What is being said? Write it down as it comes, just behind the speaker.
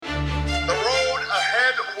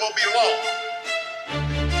will be long.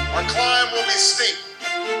 Our climb will be steep.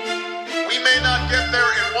 We may not get there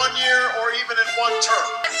in 1 year or even in one term.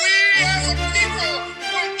 But we as a people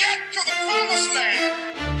will get to the promised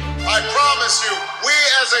land. I promise you, we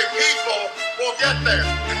as a people will get there.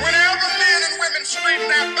 And whenever men and women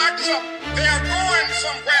straighten their backs up, they are going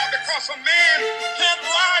somewhere, because a man can't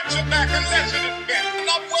ride your back unless it is bent. I'm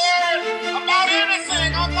not worried about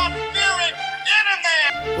anything. I'm not fearing any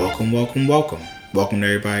man. Welcome to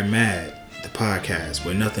Everybody Mad, the podcast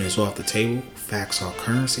where nothing is off the table, facts are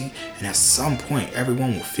currency, and at some point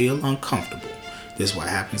everyone will feel uncomfortable. This is what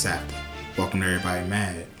happens after. Welcome to Everybody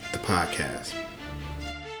Mad, the podcast.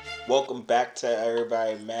 Welcome back to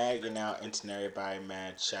Everybody Mad. You're now into the Everybody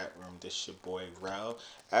Mad chat room. This is your boy Rel.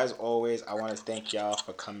 As always, I want to thank y'all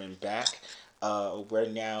for coming back. We're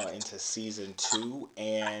now into season 2,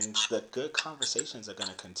 and the good conversations are going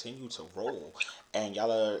to continue to roll, and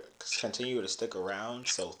y'all are continue to stick around,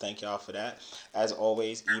 so thank y'all for that. As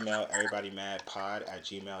always, email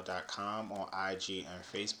everybodymadpod@gmail.com, on IG and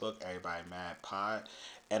Facebook, everybodymadpod,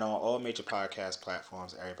 and on all major podcast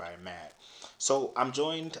platforms, Everybody Mad. So I'm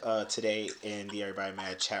joined today in the Everybody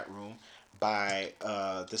Mad chat room by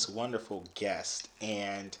this wonderful guest,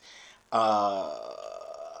 and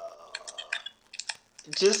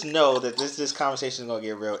just know that this conversation is going to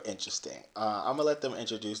get real interesting. I'm going to let them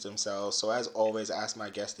introduce themselves. So as always, I ask my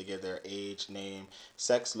guests to give their age, name,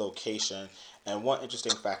 sex, location, and one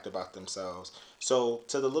interesting fact about themselves. So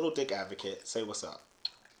to the Little Dick Advocate, say what's up.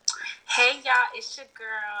 Hey y'all, it's your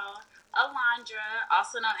girl, Alondra,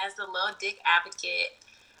 also known as the Little Dick Advocate.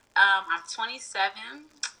 I'm 27,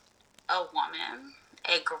 a woman,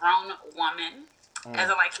 a grown woman, as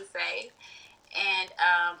I like to say. And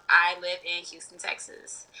I live in Houston,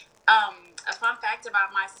 Texas. A fun fact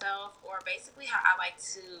about myself, or basically how I like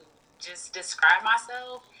to just describe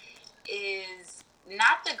myself, is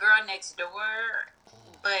not the girl next door,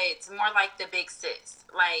 but more like the big sis.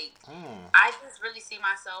 Like, I just really see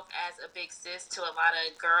myself as a big sis to a lot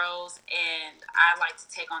of girls, and I like to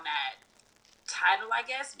take on that title, I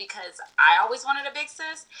guess, because I always wanted a big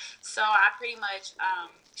sis. So I pretty much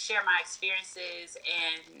share my experiences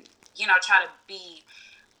and, you know, try to be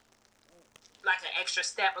like an extra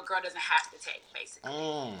step a girl doesn't have to take, basically.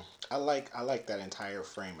 I like that entire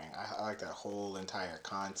framing. I like that whole entire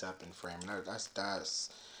concept and framing. That's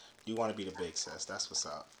you want to be the big sis. That's what's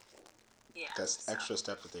up. Yeah. That's extra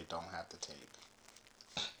step that they don't have to take.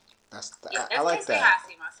 That's I like basically that. how I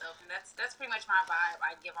see myself, and that's pretty much my vibe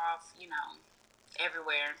I give off, you know,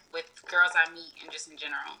 everywhere with girls I meet and just in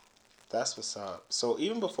general. That's what's up. So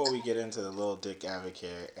even before we get into the Little Dick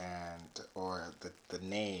Advocate or the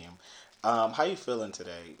name, how you feeling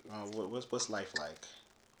today? What's life like?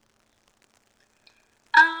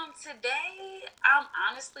 Today I'm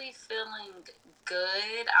honestly feeling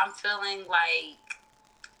good. I'm feeling like,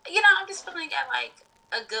 you know, I'm just feeling at like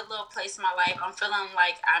a good little place in my life. I'm feeling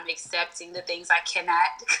like I'm accepting the things I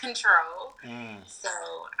cannot control. So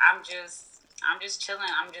I'm just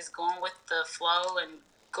chilling. I'm just going with the flow and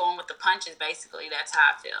going with the punches, basically. That's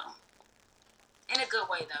how I feel. In a good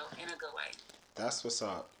way, though. In a good way. That's what's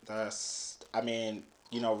up. I mean,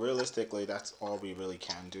 you know, realistically, that's all we really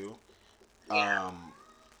can do. Yeah.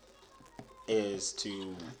 Is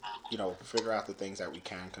to, you know, figure out the things that we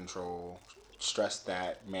can control, stress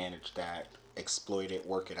that, manage that, exploit it,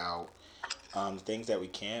 work it out. The things that we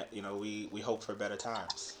can't, you know, we hope for better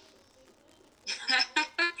times.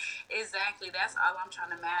 Exactly. That's all I'm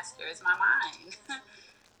trying to master is my mind.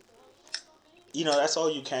 You know, that's all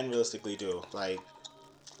you can realistically do. Like,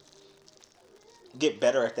 get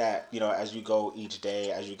better at that, you know, as you go each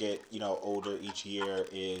day, as you get, you know, older each year,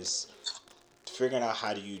 is figuring out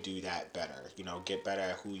how do you do that better. You know, get better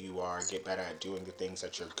at who you are, get better at doing the things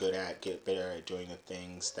that you're good at, get better at doing the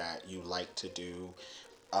things that you like to do,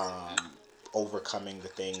 overcoming the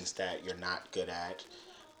things that you're not good at.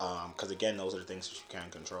 Because again, those are the things that you can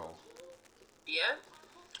control. Yeah,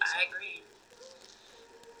 I agree.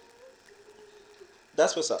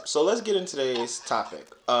 That's what's up. So let's get into today's topic.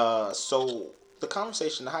 So the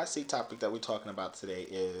conversation, the hot seat topic that we're talking about today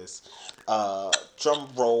is, drum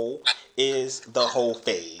roll, is the whole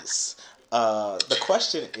phase. The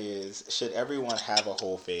question is, should everyone have a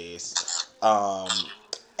whole phase?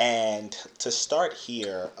 And to start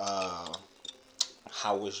here,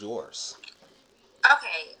 how was yours?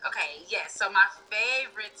 Okay, yes. So my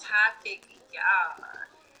favorite topic, y'all.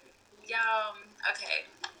 Okay.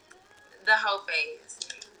 The whole phase.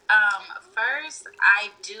 First,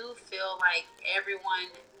 I do feel like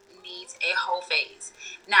everyone needs a whole phase.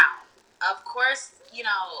 Now, of course,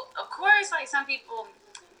 like some people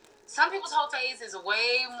some people's whole phase is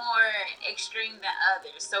way more extreme than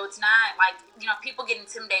others. So it's not like, people get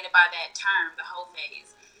intimidated by that term, the whole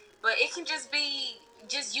phase. But it can just be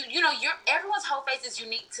just everyone's whole phase is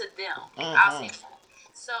unique to them. I'll say that.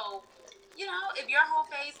 So, if your whole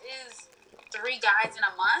phase is 3 guys in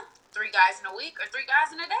a month, 3 guys in a week, or 3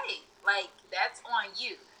 guys in a day, like, that's on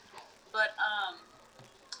you. But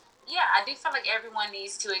yeah, I do feel like everyone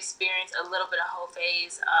needs to experience a little bit of whole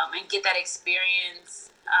phase, and get that experience,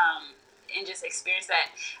 and just experience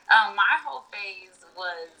that. My whole phase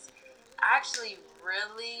was actually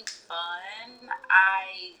really fun.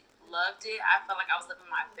 I loved it. I felt like I was living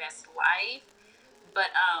my best life. But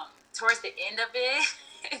towards the end of it,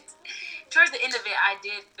 I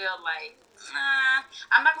did feel like,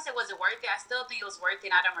 I'm not gonna say was it worth it. I still think it was worth it.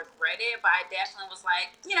 And I don't regret it, but I definitely was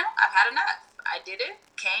like, I've had enough. I did it,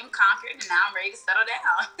 came, conquered, and now I'm ready to settle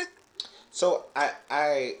down. So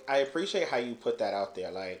I appreciate how you put that out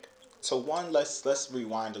there. Like, so one, let's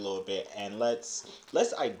rewind a little bit and let's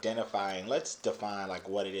identify and let's define like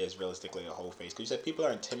what it is realistically a whole phase. Because you said people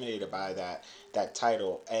are intimidated by that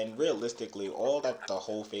title, and realistically, all that the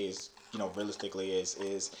whole phase realistically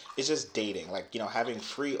is just dating, like having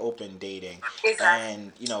free open dating.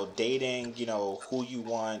 Exactly. And dating who you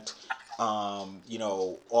want.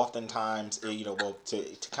 Oftentimes, well,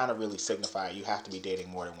 to kind of really signify, you have to be dating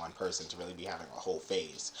more than one person to really be having a whole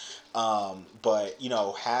phase. But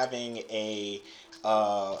having a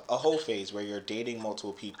whole phase where you're dating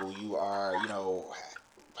multiple people, you are,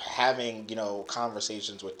 having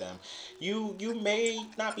conversations with them. You may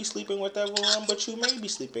not be sleeping with everyone, but you may be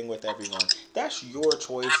sleeping with everyone. That's your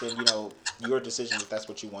choice and your decision if that's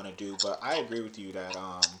what you want to do. But I agree with you that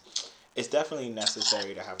it's definitely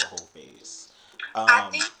necessary to have a whole phase. I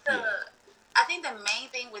think the main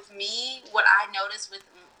thing with me, what I noticed with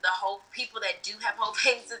the whole people that do have whole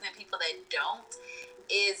phases and people that don't,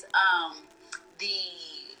 is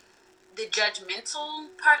the judgmental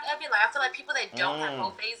part of it. Like, I feel like people that don't have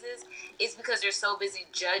whole phases, it's because they're so busy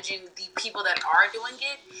judging the people that are doing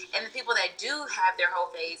it, and the people that do have their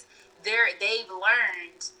whole phase, they've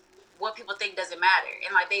learned what people think doesn't matter,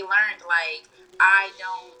 and like they learned like, I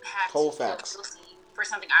don't have Whole to feel facts. guilty for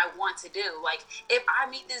something I want to do. Like, if I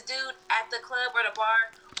meet this dude at the club or the bar,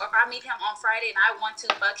 or if I meet him on Friday and I want to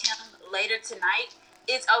fuck him later tonight,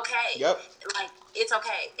 it's okay. Yep. Like, it's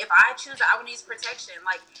okay. If I choose that I want to use protection,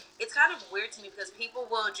 like, it's kind of weird to me because people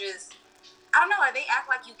will just, I don't know, like, they act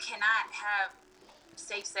like you cannot have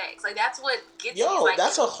safe sex. Like, that's what gets me. Yo, Like,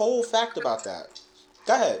 that's a whole fact about that.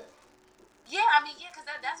 Go ahead. Yeah, I mean, because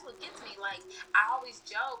that's what gets me. Like, I always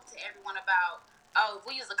joke to everyone about, oh, if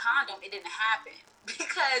we use a condom, it didn't happen.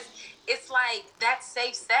 Because it's like, that's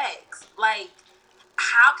safe sex. Like,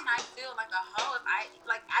 how can I feel like a hoe if I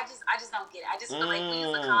just don't get it. I just feel like we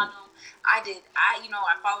use a condom. I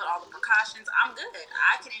followed all the precautions. I'm good.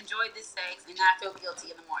 I can enjoy this sex and not feel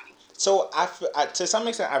guilty in the morning. So to some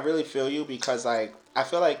extent, I really feel you because like I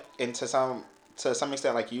feel like to some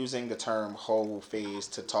extent, like using the term whole phase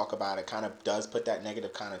to talk about it kind of does put that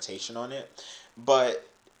negative connotation on it, but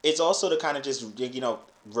it's also to kind of just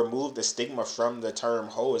remove the stigma from the term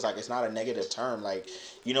hoe. It's like it's not a negative term. Like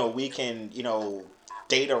we can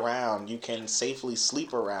date around. You can safely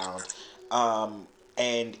sleep around.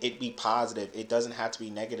 And it be positive. It doesn't have to be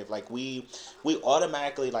negative. Like we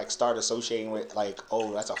automatically like start associating with like,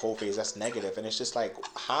 oh, that's a whole phase, that's negative. And it's just like,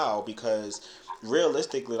 how? Because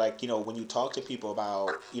realistically, like when you talk to people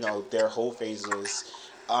about their whole phases,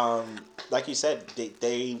 like you said,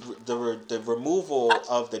 the removal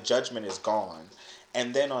of the judgment is gone.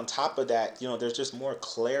 And then on top of that, there's just more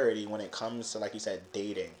clarity when it comes to, like you said,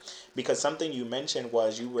 dating. Because something you mentioned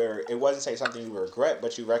was it wasn't say something you regret,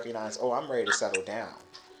 but you recognize, oh, I'm ready to settle down.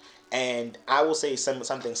 And I will say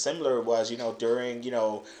something similar was, during,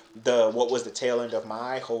 what was the tail end of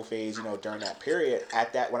my whole phase, during that period.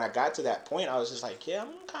 When I got to that point, I was just like, yeah,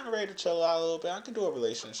 I'm kind of ready to chill out a little bit. I can do a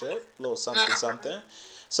relationship, a little something, something.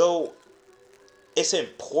 So it's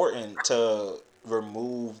important to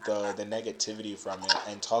remove the negativity from it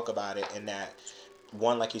and talk about it in that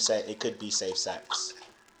one, like you said, it could be safe sex.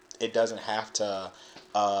 It doesn't have to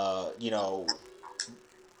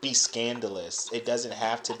be scandalous. It doesn't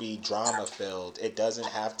have to be drama filled. It doesn't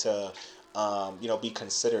have to be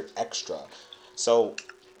considered extra. So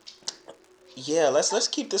yeah, let's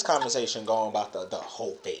keep this conversation going about the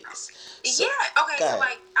whole phase. So, yeah, okay, so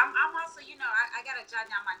like I'm also I gotta jot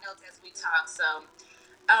down my notes as we talk. So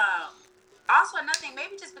also another thing,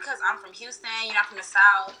 maybe just because I'm from Houston, you're not from the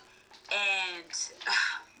South, and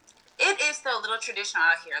it is still a little traditional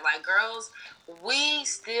out here. Like, girls, we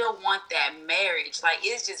still want that marriage. Like,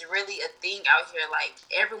 it's just really a thing out here. Like,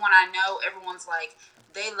 everyone I know, everyone's like,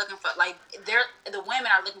 they looking for, like, the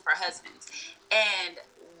women are looking for husbands. And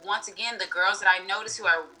once again, the girls that I notice who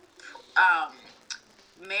are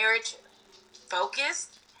marriage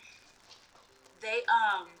focused,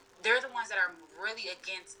 they're the ones that are really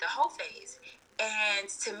against the whole phase. And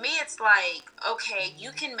to me, it's like, okay,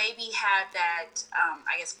 you can maybe have that,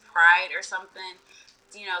 I guess, pride or something,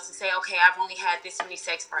 to say, okay, I've only had this many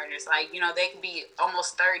sex partners. Like, they can be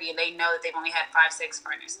almost 30 and they know that they've only had 5 sex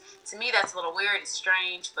partners. To me, that's a little weird. It's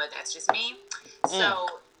strange, but that's just me.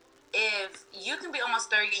 So if you can be almost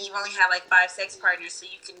 30 and you've only had like 5 sex partners, so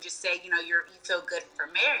you can just say, you feel good for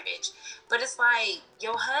marriage. But it's like,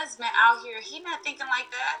 your husband out here, he not thinking like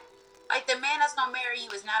that. Like, the man that's gonna marry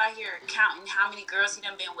you is not out here counting how many girls he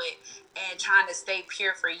done been with and trying to stay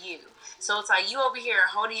pure for you. So it's like, you over here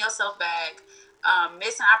holding yourself back,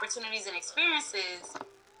 missing opportunities and experiences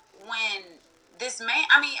when this man,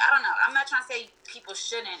 I don't know. I'm not trying to say people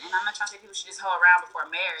shouldn't, and I'm not trying to say people should just hold around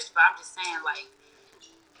before marriage, but I'm just saying, like,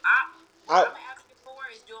 I'm asking for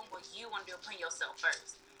is doing what you want to do, putting yourself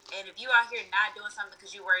first. And if you out here not doing something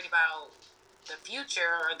because you're worried about the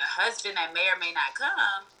future or the husband that may or may not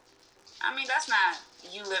come, that's not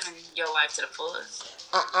you living your life to the fullest.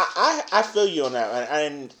 I feel you on that,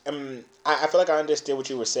 and I feel like I understood what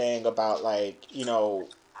you were saying about, like,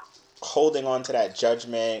 holding on to that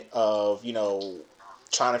judgment of,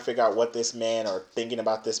 trying to figure out what this man or thinking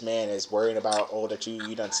about this man is worrying about. Oh, that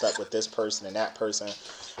you done slept with this person and that person,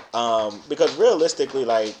 because realistically,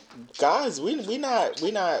 like, guys, we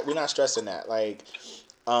not stressing that. Like,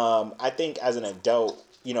 I think as an adult,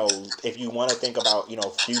 if you want to think about,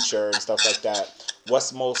 future and stuff like that,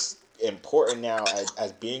 what's most important now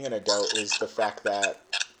as being an adult is the fact that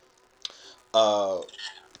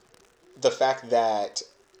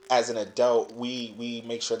as an adult we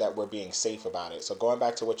make sure that we're being safe about it. So going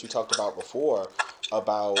back to what you talked about before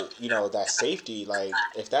about, that safety, like,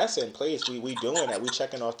 if that's in place, we doing that, we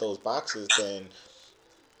checking off those boxes, then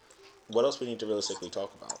what else we need to realistically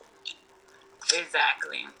talk about?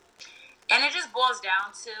 Exactly. And it just boils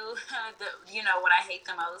down to what I hate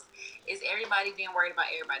the most is everybody being worried about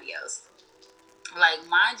everybody else. Like,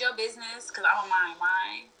 mind your business, because I don't mind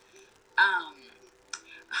mine.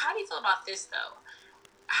 How do you feel about this, though?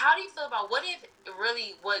 How do you feel about what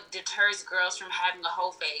deters girls from having a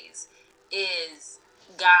whole phase is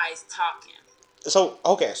guys talking? So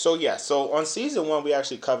on season 1 we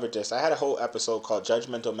actually covered this. I had a whole episode called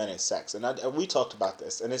 "Judgmental Men and Sex," and we talked about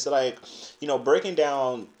this. And it's like, breaking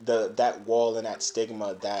down that wall and that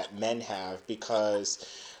stigma that men have, because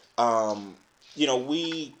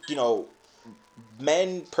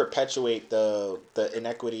men perpetuate the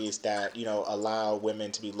inequities that allow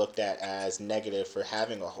women to be looked at as negative for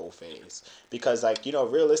having a whole phase, because, like,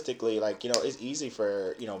 realistically, like, it's easy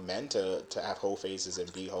for men to have whole phases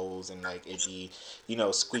and be hoes, and, like, it be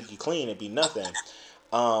squeaky clean, it'd be nothing,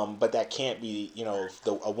 but that can't be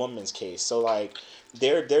a woman's case. So, like,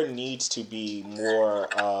 there needs to be more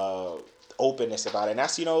openness about it. And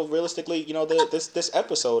that's, realistically, this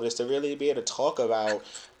episode is to really be able to talk about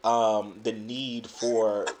the need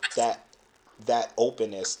for that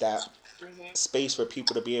openness, that space for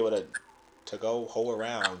people to be able to go hoe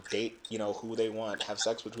around, date, who they want, have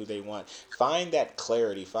sex with who they want, find that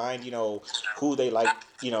clarity, find, who they like,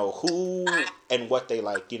 who and what they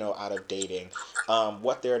like, out of dating,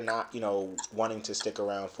 what they're not, wanting to stick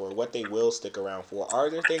around for, what they will stick around for. Are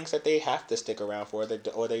there things that they have to stick around for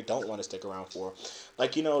or they don't want to stick around for?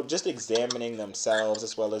 Like, just examining themselves,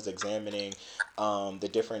 as well as examining the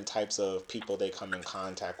different types of people they come in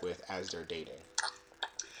contact with as they're dating.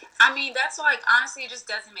 That's like, honestly, it just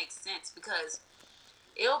doesn't make sense, because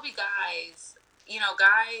it'll be guys,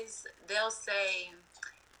 they'll say,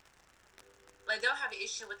 like, they'll have an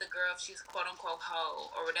issue with the girl if she's quote unquote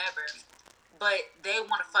hoe or whatever, but they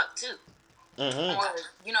want to fuck too. Mm-hmm. Or,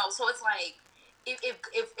 so it's like,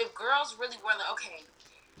 if girls really were like, okay,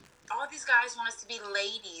 all these guys want us to be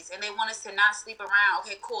ladies and they want us to not sleep around.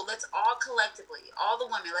 Okay, cool. Let's all collectively, all the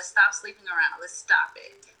women, let's stop sleeping around. Let's stop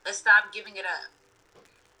it. Let's stop giving it up.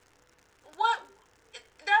 What?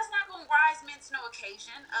 That's not going to rise men to no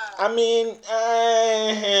occasion.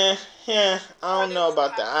 I don't know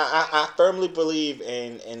about that. I firmly believe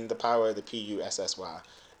in the power of the PUSSY,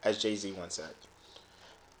 as Jay-Z once said.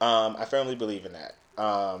 I firmly believe in that.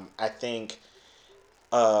 I think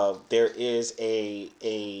there is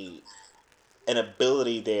an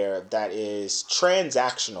ability there that is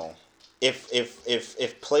transactional,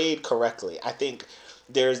 if played correctly. I think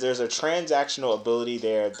there's a transactional ability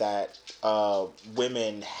there that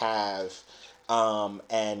women have,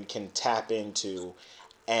 and can tap into,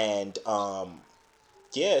 and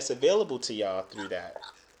it's available to y'all through that.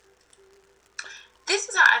 This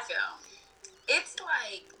is how I feel. It's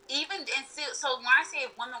like even and still. So when I say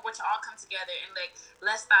if women were to all come together and like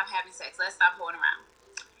let's stop having sex, let's stop holding around.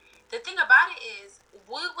 The thing about it is,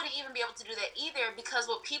 we wouldn't even be able to do that either because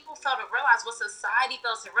what people fail to realize, what society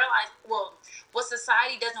fails to realize, well, what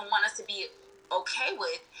society doesn't want us to be okay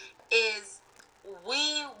with is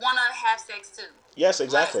we want to have sex too. Yes,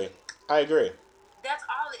 exactly. Like, I agree. that's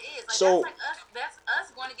all it is. Like So, that's like us. That's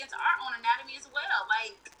us going against our own anatomy as well.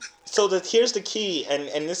 Like, so here's the key, and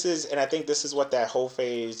this is, and I think this is what that whole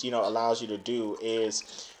phase, allows you to do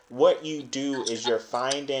is. What you do is you're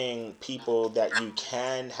finding people that you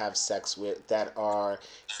can have sex with that are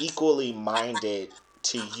equally minded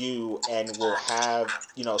to you and will have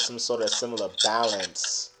some sort of similar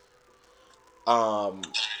balance um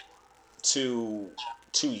to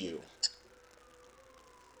you.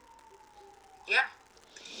 yeah,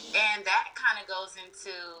 and that kind of goes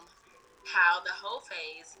into how the whole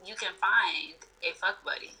phase you can find a fuck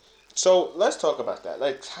buddy. So let's talk about that.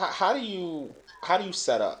 Like, how do you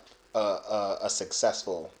set up a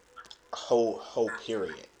successful whole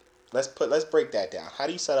period? Let's break that down. How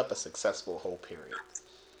do you set up a successful whole period?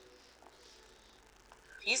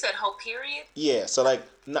 You said whole period. Yeah, so like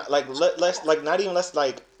not like let's like not even let's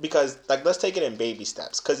like because like let's take it in baby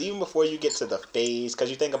steps because even before you get to the phase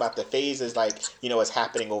because you think about the phase as like it's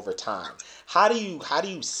happening over time. How do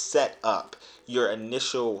you set up your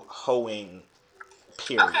initial hoeing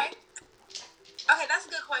period? Okay. Okay, that's a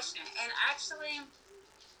good question. And actually,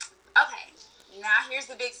 okay, now here's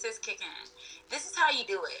the big sis kick in. This is how you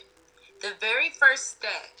do it. The very first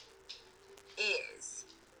step is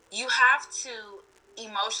you have to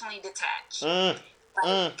emotionally detach.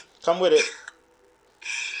 Come with it.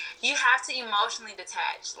 You have to emotionally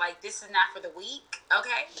detach. Like, this is not for the weak,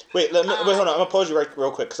 okay? Wait, wait, hold on. I'm gonna pause you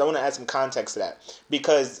real quick because I want to add some context to that.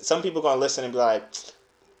 Because some people gonna listen and be like,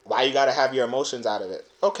 "Why you gotta have your emotions out of it?"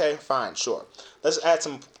 Okay, fine, sure. Let's add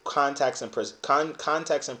some context and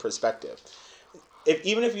context and perspective.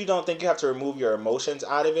 Even if you don't think you have to remove your emotions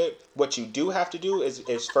out of it, what you do have to do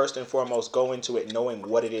is first and foremost go into it knowing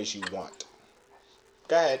what it is you want.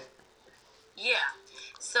 Go ahead. Yeah.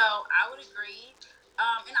 So I would agree.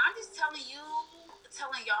 And I'm just telling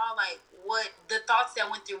y'all like what the thoughts that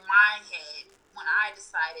went through my head when I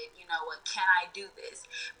decided, what can I do this?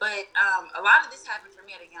 But a lot of this happened for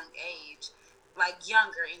me at a young age, like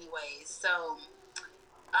younger anyways. So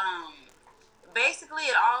basically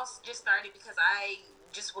it all just started because I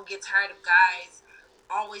just will get tired of guys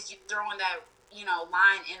always throwing that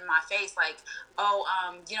line in my face like, oh,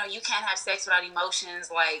 you can't have sex without emotions,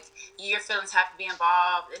 like your feelings have to be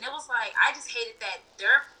involved. And it was like I just hated that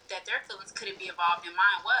their feelings couldn't be involved and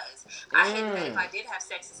mine was. I hated that if I did have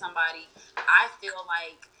sex with somebody, I feel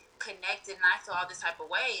like connected and I feel all this type of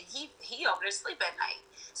way, and he over there sleep at night.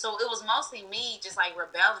 So it was mostly me just like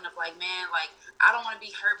rebelling of like, man, like I don't want to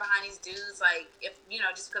be hurt behind these dudes, like if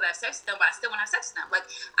just because I have sex with them, but I still want to have sex with them. Like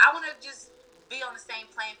I want to just be on the same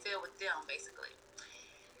playing field with them, basically.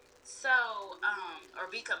 So, or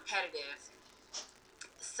be competitive.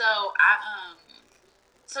 So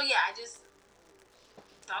yeah, I just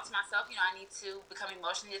thought to myself, I need to become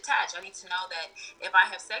emotionally attached. I need to know that if I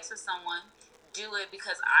have sex with someone, do it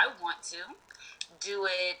because I want to. Do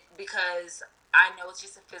it because I know it's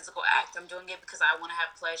just a physical act. I'm doing it because I want to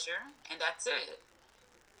have pleasure, and that's it.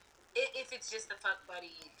 If it's just a fuck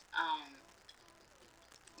buddy,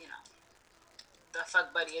 you know, the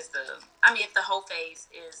fuck buddy is if the whole phase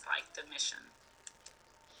is like the mission.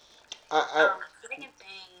 Second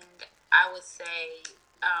thing I would say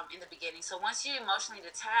in the beginning. So once you emotionally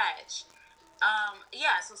detach,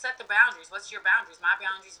 so set the boundaries. What's your boundaries? My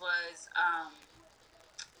boundaries was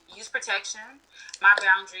use protection. My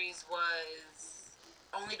boundaries was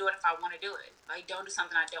only do it if I want to do it. Like don't do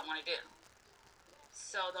something I don't want to do.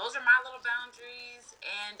 So those are my little boundaries.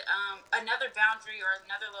 And another boundary or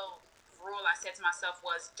another little rule I said to myself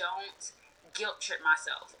was don't guilt trip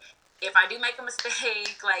myself. If I do make a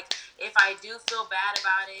mistake, like if I do feel bad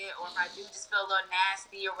about it, or if I do just feel a little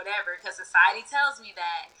nasty or whatever, because society tells me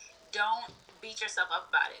that, don't beat yourself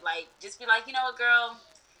up about it. Like just be like, you know what, girl,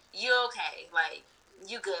 you okay? Like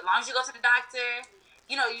you good. As long as you go to the doctor,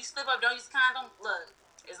 you slip up, don't use condom. Look,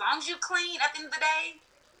 as long as you clean at the end of the day,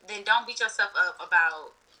 then don't beat yourself up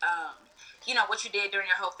about what you did during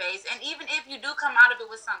your whole phase. And even if you do come out of it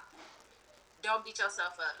with something, don't beat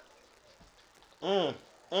yourself up.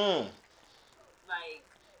 Like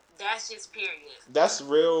that's just period. That's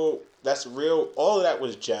real. That's real. All of that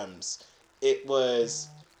was gems. It was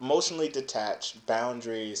emotionally detached,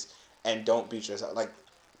 boundaries, and don't beat yourself. Like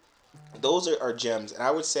those are gems. And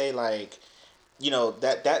I would say like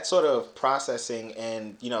that sort of processing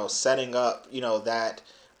and setting up that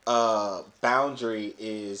boundary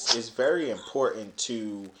is very important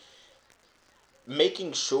to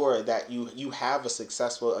making sure that you have a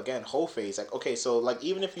successful, again, whole phase. Like, okay, so like,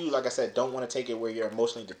 even if you, like I said, don't want to take it where you're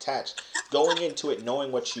emotionally detached, going into it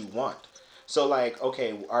knowing what you want. So like,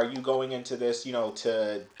 okay, are you going into this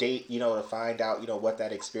to date, to find out what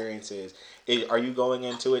that experience is? Are you going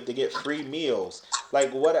into it to get free meals?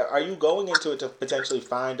 Like, what are you going into it to potentially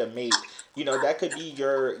find a mate? That could be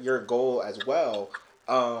your goal as well.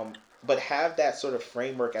 But have that sort of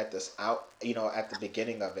framework at this out, at the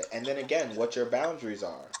beginning of it, and then again, what your boundaries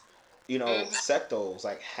are. Set those,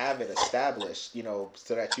 like, have it established,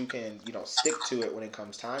 so that you can stick to it when it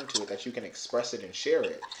comes time to it, that you can express it and share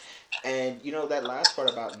it. And that last part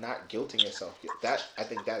about not guilting yourself, that, I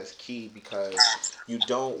think, that is key, because you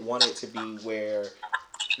don't want it to be where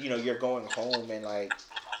you're going home and, like,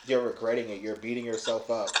 you're regretting it, you're beating yourself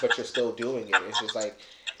up, but you're still doing it. It's just like,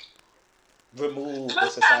 remove the Most I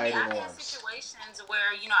mean, society I've had norms. situations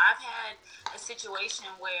where I've had a situation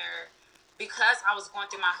where, because I was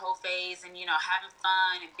going through my whole phase and having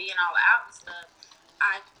fun and being all out and stuff,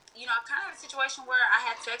 I kind of had a situation where I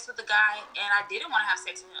had sex with a guy and I didn't want to have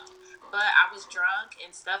sex with him, but I was drunk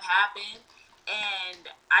and stuff happened, and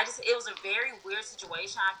it was a very weird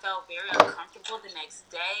situation. I felt very uncomfortable the next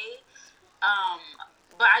day, um,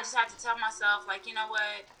 but I just had to tell myself, like, you know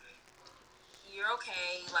what, you're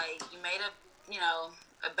okay. Like, you made a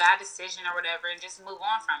bad decision or whatever, and just move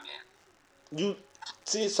on from it. You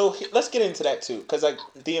see, so let's get into that too, because, like,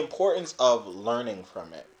 the importance of learning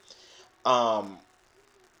from it. Um,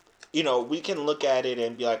 we can look at it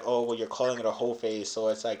and be like, oh, well, you're calling it a whole phase, so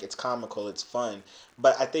it's like, it's comical, it's fun.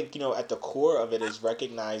 But I think, at the core of it is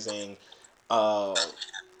recognizing uh,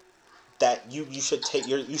 that you should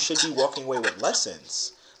you should be walking away with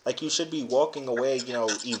lessons. Like, you should be walking away,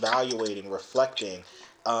 evaluating, reflecting,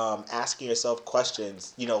 asking yourself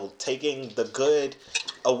questions, taking the good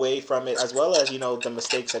away from it, as well as the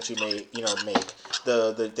mistakes that you may make,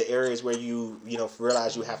 the areas where you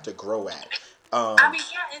realize you have to grow at. I mean,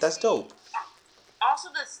 yeah, and That's see, dope. also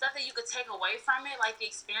the stuff that you could take away from it, like the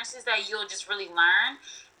experiences that you'll just really learn,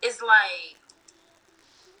 is like,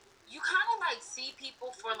 you kind of like see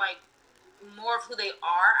people for like more of who they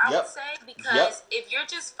are, I would Yep. say, Yep. because if you're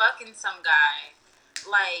just fucking some guy,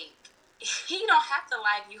 like, he don't have to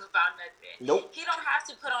lie to you about nothing. Nope. He don't have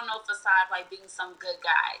to put on no facade like being some good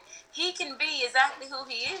guy. He can be exactly who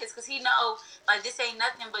he is, because he know, like, this ain't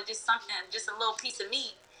nothing but just something, just a little piece of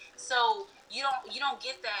meat. So you don't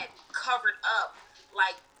get that covered up,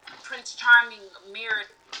 like, Prince Charming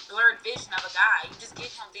mirrored blurred vision of a guy. You just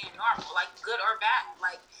get him being normal, like, good or bad.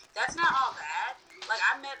 Like, that's not all bad. Like,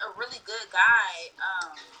 I met a really good guy,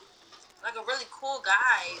 like a really cool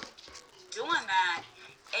guy doing that,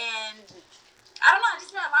 and I don't know. I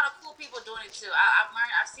just met a lot of cool people doing it too.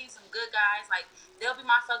 I've seen some good guys. Like, they'll be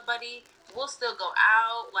my fuck buddy. We'll still go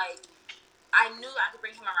out. Like, I knew I could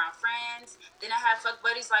bring him around friends. Then I have fuck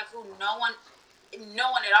buddies like who no one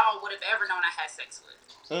at all would have ever known I had sex with.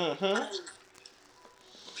 Mm-hmm.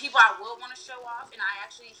 People I would want to show off, and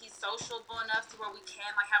he's sociable enough to where we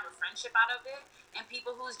can, like, have a friendship out of it. And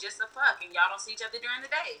people who's just a fuck, and y'all don't see each other during the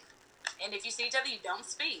day. And if you see each other, you don't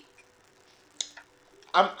speak.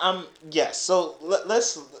 Yes. So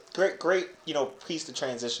let's great piece to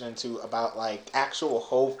transition into, about, like, actual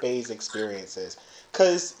whole phase experiences,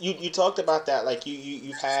 because you talked about that, like,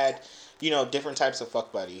 you've had different types of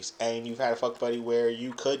fuck buddies, and you've had a fuck buddy where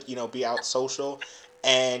you could be out social,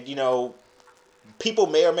 and people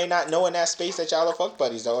may or may not know in that space that y'all are fuck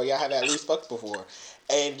buddies, or y'all have at least fucked before,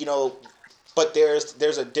 and but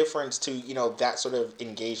there's a difference to that sort of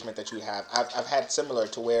engagement that you have. I've had similar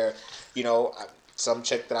to where some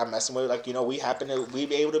chick that I'm messing with, like, we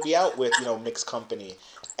be able to be out with mixed company,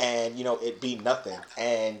 and it be nothing,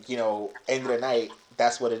 and end of the night,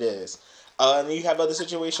 that's what it is. And you have other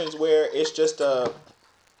situations where it's just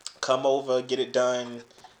come over, get it done,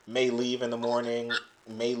 may leave in the morning,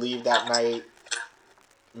 may leave that night,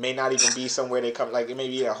 may not even be somewhere they come, like, it may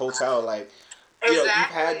be a hotel, like, you've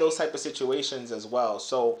had those Exactly. type of situations as well.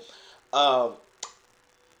 So um,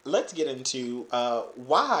 let's get into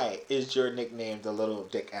why is your nickname the Little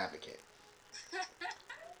Dick Advocate?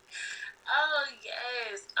 Oh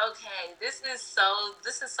yes. Okay. This is so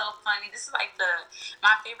funny. This is like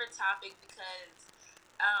my favorite topic, because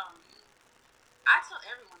um I tell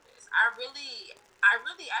everyone this. I really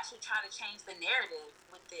actually try to change the narrative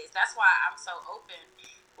with this. That's why I'm so open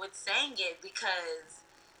with saying it, because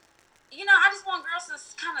I just want girls to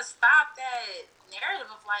kind of stop that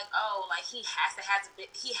narrative of, like, oh, like, he has to have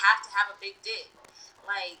a big dick.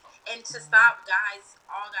 Like, and to stop guys,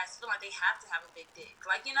 all guys feel like they have to have a big dick.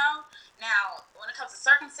 Like, you know. Now, when it comes to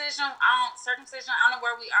circumcision, I don't know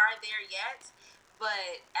where we are there yet.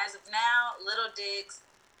 But as of now, little dicks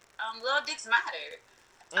matter.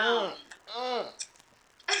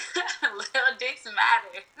 Little dicks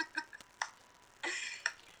matter.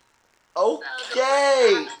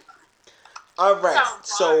 Okay. All right.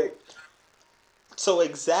 So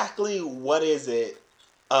exactly what is it?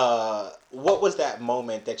 What was that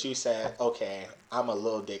moment that you said, "Okay, I'm a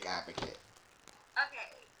little dick advocate"?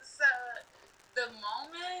 Okay, so the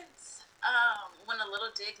moment when a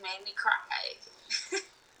little dick made me cry.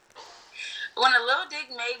 When a little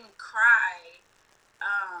dick made me cry,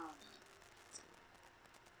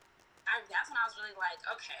 that's when I was really like,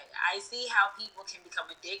 okay, I see how people can become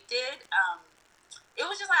addicted. It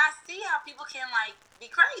was just like, I see how people can like be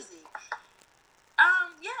crazy.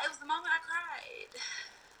 Yeah, it was the moment I cried.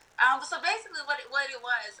 So basically, what it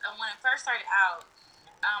was, when it first started out,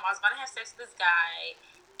 I was about to have sex with this guy,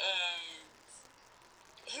 and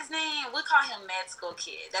his name, we call him Med School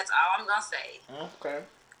Kid. That's all I'm gonna say. Okay.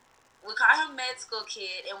 We call him Med School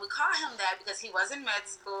Kid, and we call him that because he was in med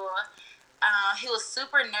school. He was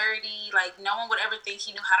super nerdy. Like, no one would ever think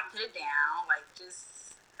he knew how to put it down. Like,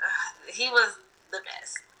 he was the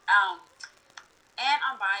best. And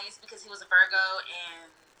I'm biased because he was a Virgo, and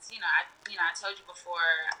I told you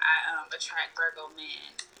before, I attract Virgo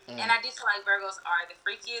men, and I do feel like Virgos are the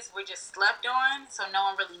freakiest. We're just slept on, so no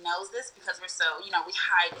one really knows this because we're so, we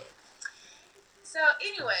hide it. So,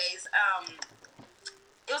 anyways,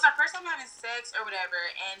 it was our first time having sex or whatever,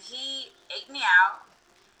 and he ate me out,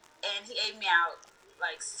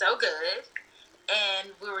 like so good.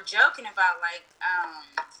 And we were joking about like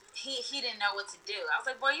he didn't know what to do. I was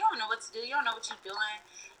like, boy, you don't know what to do. You don't know what you're doing.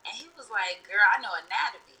 And he was like, girl, I know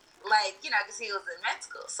anatomy. Like, because he was in med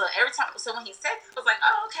school. So when he said that, I was like,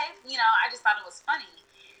 oh, okay. I just thought it was funny.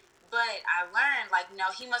 But I learned, like,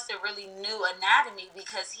 no, he must have really knew anatomy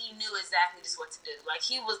because he knew exactly just what to do. Like,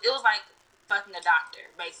 it was like fucking a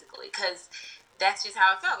doctor, basically. Because that's just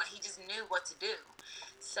how it felt. Like, he just knew what to do.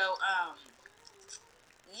 So,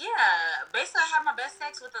 yeah, basically I had my best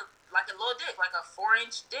sex with a little dick, like a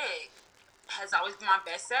 4-inch dick. Has always been my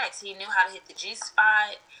best sex. He knew how to hit the G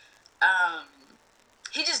spot.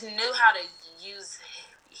 He just knew how to use.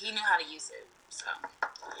 He knew how to use it. So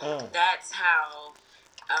that's how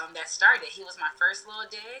that started. He was my first little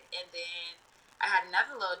dick, and then I had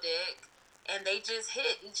another little dick, and they just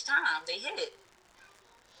hit each time. They hit.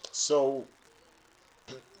 So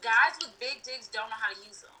guys with big dicks don't know how to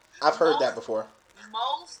use them. I've heard that before.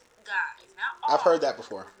 Most guys, not all. I've heard that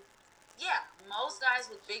before. Yeah, most guys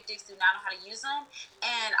with big dicks do not know how to use them.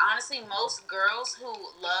 And honestly, most girls who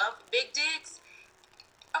love big dicks,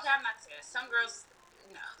 okay, I'm not saying some girls,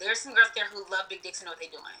 no, there's some girls there who love big dicks and know what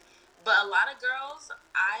they're doing. But a lot of girls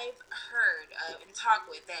I've heard and talked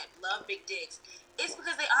with that love big dicks, it's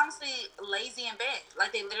because they honestly lazy in bed.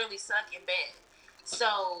 Like, they literally suck in bed.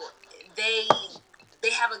 So they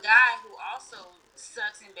have a guy who also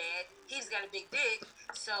sucks in bed. He's got a big dick,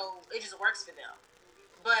 so it just works for them.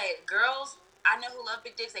 But girls I know who love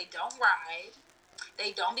big dicks, they don't ride.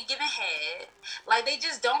 They don't be giving head. Like, they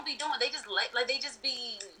just don't be doing. They just like they just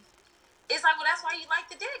be. It's like, well, that's why you like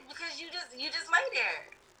the dick, because you just lay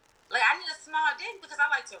there. Like, I need a small dick because I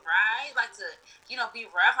like to ride, like to be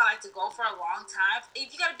rough. I like to go for a long time.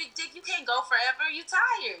 If you got a big dick, you can't go forever. You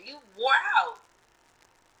tired. You wore out.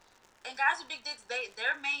 And guys with big dicks,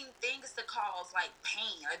 their main thing is to cause like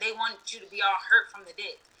pain, or they want you to be all hurt from the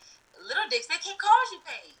dick. Little dicks, they can't cause you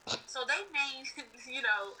pain. So their main,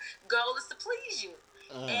 goal is to please you.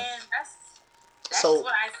 And that's just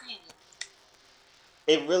what I've seen.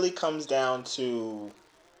 It really comes down to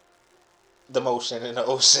the motion in the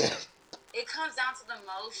ocean. It comes down to the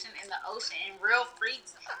motion in the ocean. And real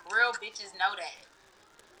freaks, real bitches know that.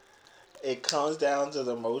 It comes down to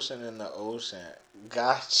the motion in the ocean.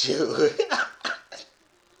 Got you.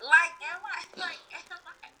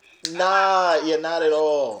 Nah, you're not at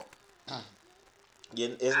all.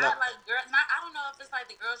 It's not. I don't know if it's like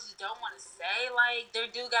the girls just don't want to say like their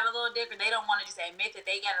dude got a little dick, or they don't want to just admit that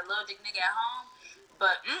they got a little dick nigga at home.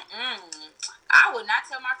 But I would not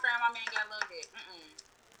tell my friend my man got a little dick.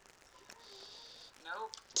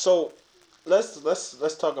 Nope. So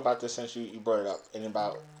let's talk about this, since you brought it up, and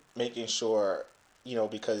about making sure,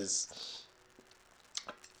 because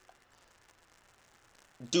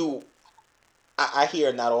I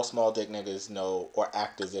hear not all small dick niggas know or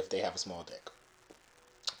act as if they have a small dick.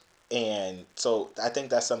 And so I think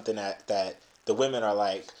that's something that the women are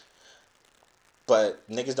like, But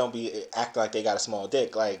niggas don't be acting like they got a small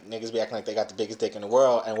dick. Like niggas be acting like they got the biggest dick in the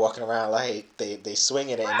world and walking around like they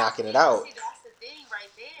swinging it and Right. knocking it out. See, that's the thing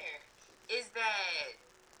right there. Is that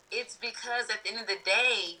it's because at the end of the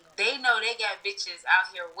day, they know they got bitches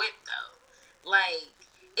out here with though. Like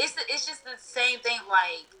it's just the same thing.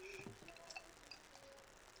 Like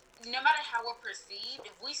no matter how we're perceived,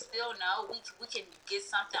 if we still know we can get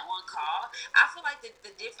something on call. I feel like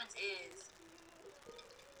the difference is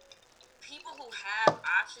people who have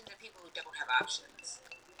options and people who don't have options.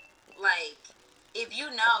 Like if you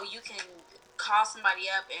know you can call somebody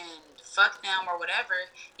up and fuck them or whatever,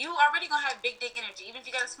 you already gonna have big dick energy, even if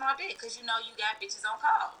you got a small dick, because you know you got bitches on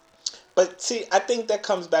call. But see, I think that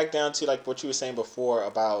comes back down to like what you were saying before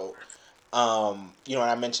about you know,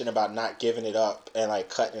 and I mentioned about not giving it up and like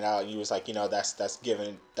cutting it out. And you was like, you know, that's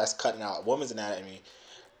cutting out a woman's anatomy,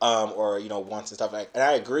 or you know, wants and stuff like. And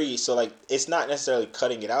I agree. So like, it's not necessarily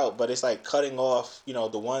cutting it out, but it's like cutting off, you know,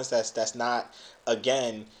 the ones that's not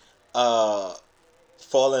again, uh,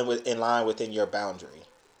 falling in line within your boundary,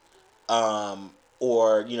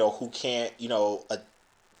 or you know, who can't, you know,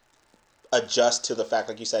 adjust to the fact,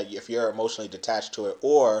 like you said, if you're emotionally detached to it,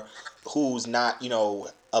 or who's not, you know,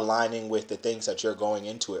 aligning with the things that you're going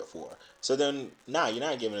into it for. So then, nah, you're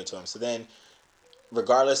not giving it to him. So then,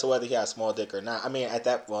 regardless of whether he has a small dick or not, I mean, at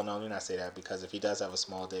that, well, no, let me not say that, because if he does have a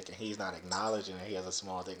small dick and he's not acknowledging that he has a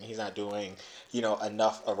small dick and he's not doing, you know,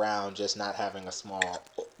 enough around just not having a small,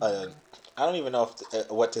 I don't even know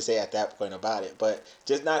what to say at that point about it, but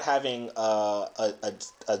just not having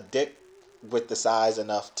a dick with the size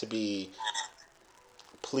enough to be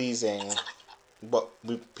pleasing what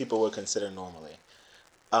people would consider normally.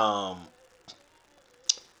 Um,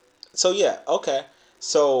 so yeah, okay.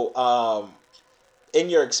 So in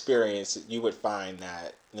your experience, you would find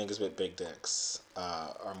that niggas with big dicks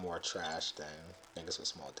are more trash than niggas with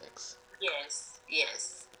small dicks. Yes,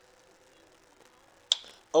 yes.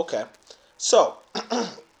 Okay. So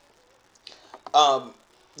um,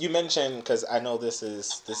 you mentioned, because I know this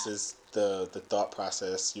is the thought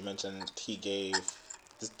process. You mentioned he gave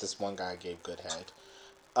this one guy gave good head.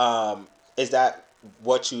 Is that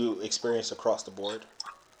what you experienced across the board?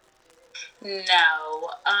 No.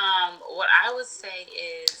 What I would say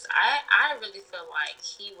is I really feel like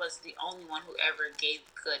he was the only one who ever gave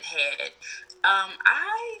good head.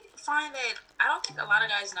 I find that I don't think a lot of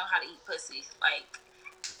guys know how to eat pussy. Like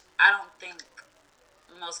I don't think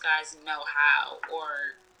most guys know how,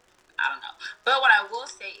 or I don't know. But what I will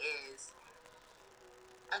say is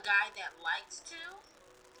a guy that likes to,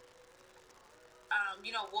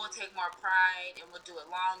 you know, will take more pride and will do it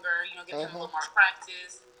longer. You know, give him a little more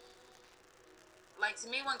practice. Like to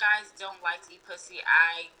me, when guys don't like to eat pussy,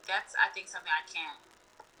 I think something I can't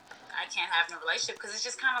have in a relationship, because it's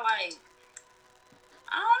just kind of like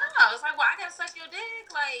I don't know. It's like, well, I gotta suck your dick.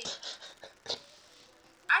 Like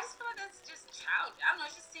I just feel like that's just childish. I don't know.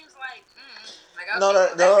 It just seems like No,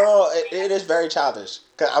 okay, no, no, well no, no. that's It is very childish.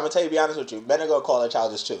 Cause I'm gonna tell you, be honest with you, men are gonna call it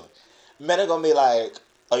childish too. Men are gonna be like,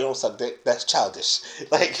 "Oh, you don't suck dick? That's childish."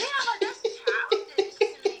 Like, yeah, like that's childish to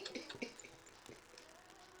me.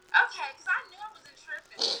 Okay, because I knew I wasn't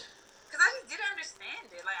tripping. Because I just didn't understand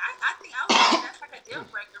it. Like I was thinking that's like a deal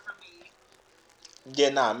breaker for me. yeah,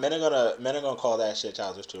 nah. Men are gonna call that shit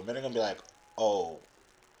childish too. Men are gonna be like, "Oh,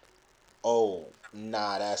 oh,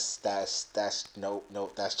 nah, that's nope,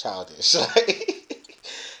 nope, that's childish."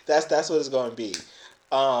 That's what it's gonna be.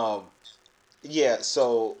 Um, yeah.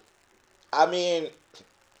 So I mean,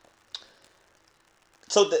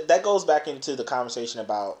 so that goes back into the conversation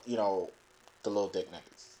about, you know, the little dick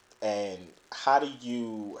niggas, and how do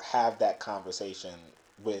you have that conversation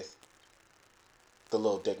with the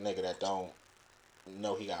little dick nigga that don't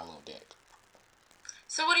know he got a little dick?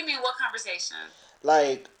 So what do you mean? What conversation?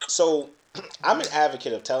 Like, so I'm an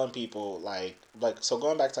advocate of telling people so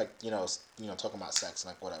going back to like, talking about sex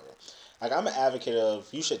and like whatever. Like, I'm an advocate of,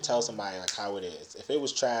 you should tell somebody like how it is. If it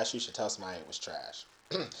was trash, you should tell somebody it was trash.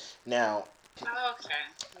 Now, Okay,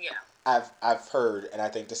 yeah. I've heard, and I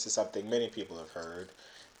think this is something many people have heard,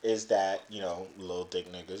 is that, you know, little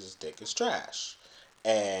dick niggas' dick is trash,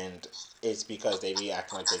 and it's because they be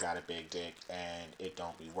acting like they got a big dick and it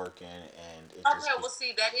don't be working, and it just Okay, be. well,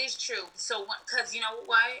 see, that is true. So, because you know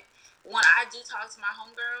what? When I do talk to my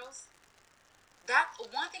homegirls,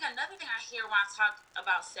 another thing I hear when I talk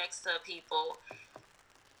about sex to people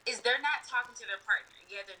is they're not talking to their partner.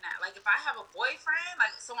 Yeah, they're not. Like, if I have a boyfriend,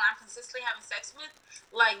 like someone I'm consistently having sex with,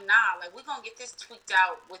 like, nah, like, we're gonna get this tweaked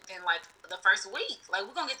out within, like, the first week. Like,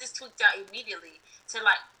 we're gonna get this tweaked out immediately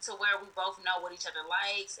to where we both know what each other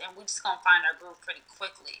likes, and we just gonna find our groove pretty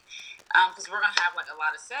quickly. Because we're gonna have, like, a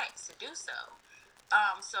lot of sex to do so.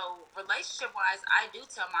 So relationship wise, I do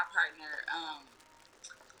tell my partner,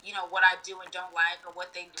 what I do and don't like, or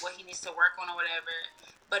what he needs to work on or whatever.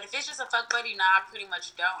 But if it's just a fuck buddy, I pretty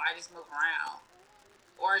much don't. I just move around,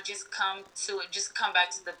 or just come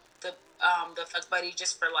back to the fuck buddy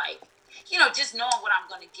just for like, just knowing what I'm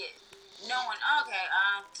gonna get, knowing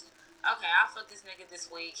okay, I'll fuck this nigga this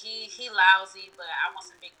week. He lousy, but I want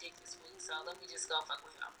some big dick this week, so let me just go fuck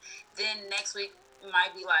with him. Then next week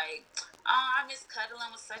might be like, oh, I miss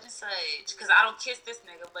cuddling with such and such because I don't kiss this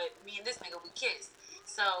nigga, but me and this nigga we kiss.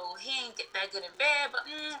 So he ain't get that good in bed, but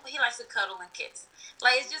he likes to cuddle and kiss.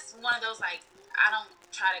 Like, it's just one of those, like, I don't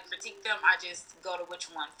try to critique them. I just go to which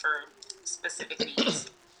one for specific needs.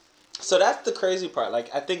 So that's the crazy part.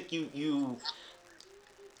 Like, I think you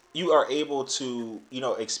are able to,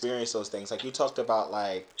 experience those things. Like, you talked about,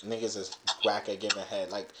 like, niggas is whack at giving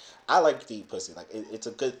head. Like, I like to eat pussy. Like, it's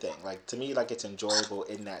a good thing. Like, to me, like, it's enjoyable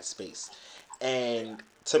in that space. And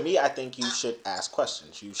to me, I think you should ask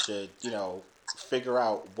questions. You should, figure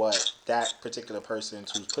out what that particular person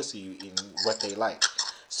who's pussy you eating, what they like.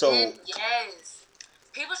 So yes,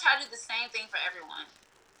 people try to do the same thing for everyone.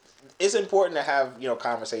 it's important to have,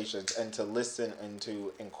 conversations and to listen and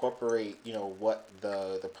to incorporate, what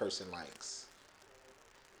the person likes.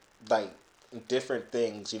 Like, different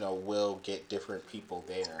things, will get different people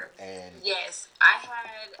there. And yes, I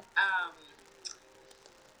had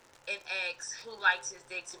an ex who liked his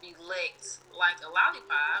dick to be licked like a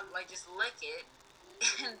lollipop, like just lick it.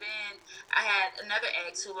 And then I had another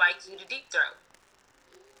ex who liked you to deep throat.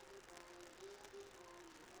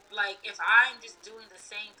 Like, if I'm just doing the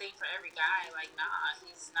same thing for every guy, like, nah,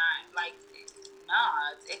 he's not, like,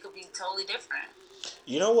 nah, it could be totally different.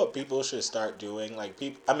 You know what people should start doing? Like,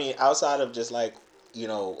 people, I mean, outside of just, like,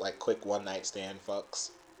 like, quick one night stand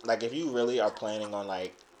fucks. Like, if you really are planning on,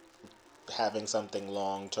 like, having something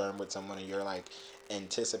long term with someone and you're, like,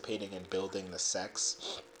 anticipating and building the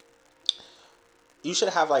sex, you should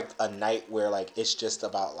have, like, a night where, like, it's just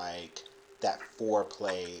about, like, that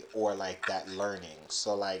foreplay or, like, that learning.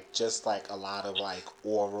 So, like, just, like, a lot of, like,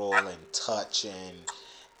 oral and touch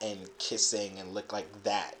and kissing and look like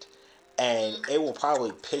that. And it will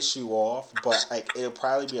probably piss you off, but, like, it'll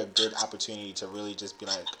probably be a good opportunity to really just be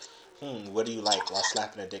like, what do you like, while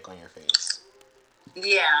slapping a dick on your face?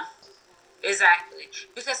 Yeah, exactly.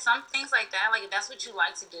 Because some things like that, like, if that's what you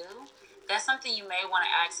like to do, that's something you may want to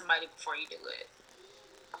ask somebody before you do it.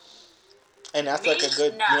 And that's like a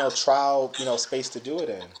good, trial, space to do it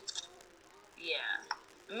in. Yeah.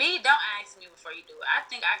 Me, don't ask me before you do it. I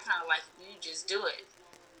think I kind of like you just do it.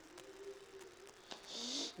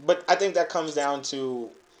 But I think that comes down to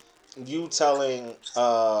you telling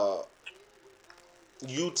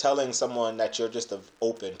someone that you're just an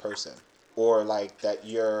open person, or like that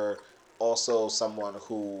you're also someone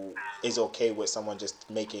who is okay with someone just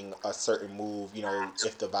making a certain move,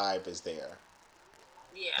 if the vibe is there.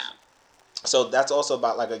 Yeah. So that's also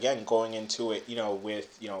about, like, again, going into it,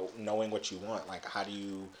 with, knowing what you want. Like, how do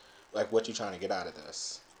you, like, what you trying to get out of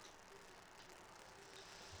this?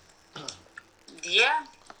 Yeah,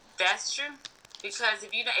 that's true. Because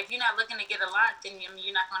if you're not looking to get a lot, then you're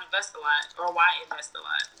not going to invest a lot. Or why invest a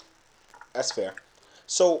lot? That's fair.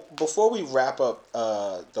 So before we wrap up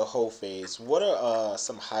the whole phase, what are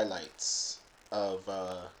some highlights of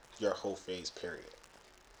your whole phase period?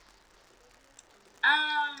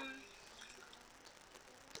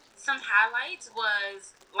 Some highlights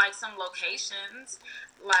was like some locations.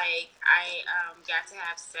 Like, I got to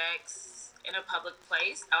have sex in a public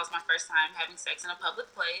place. That was my first time having sex in a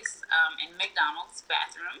public place, in McDonald's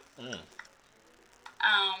bathroom.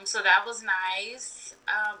 So that was nice.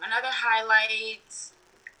 Another highlight,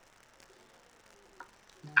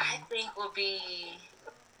 I think, would be,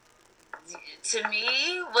 to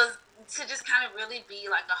me, was to just kind of really be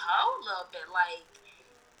like a hoe a little bit. Like,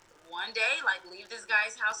 one day, like, leave this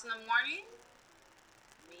guy's house in the morning,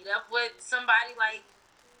 meet up with somebody, like,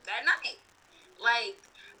 that night. Like,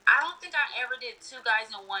 I don't think I ever did 2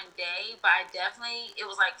 guys in one day, but it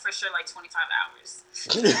was, like, for sure, like, 25 hours.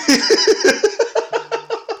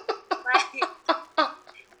 Like,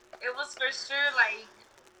 it was for sure, like,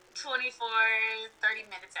 24, 30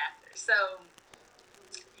 minutes after. So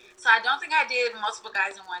I don't think I did multiple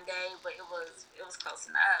guys in one day, but it was close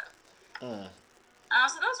enough.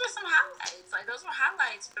 So those were some highlights. Like, those were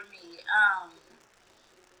highlights for me.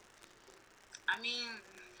 I mean,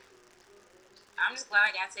 I'm just glad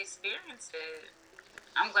I got to experience it.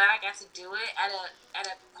 I'm glad I got to do it at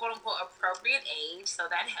a quote unquote appropriate age, so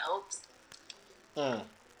that helps. You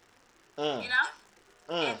know?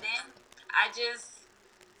 And then I just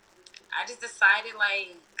decided,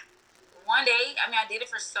 like, one day, I mean, I did it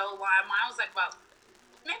for so long. Mine was like about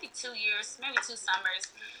maybe 2 years, maybe 2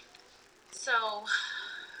 summers. So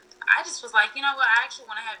I just was like, you know what? I actually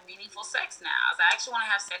want to have meaningful sex now. I actually want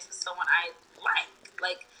to have sex with someone I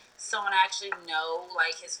like someone I actually know,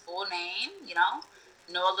 like his full name,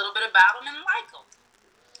 know a little bit about him and like him.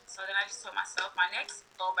 So then I just told myself my next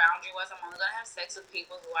goal boundary was I'm only gonna have sex with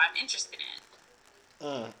people who I'm interested in.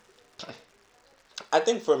 Mm. I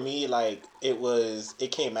think for me, like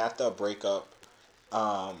it came after a breakup.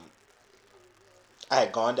 Um, I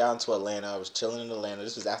had gone down to Atlanta. I was chilling in Atlanta.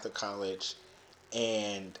 This was after college,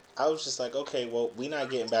 and I was just like, okay, well, we not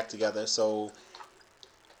getting back together. So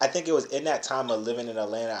I think it was in that time of living in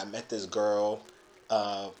Atlanta, I met this girl.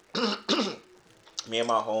 Uh, Me and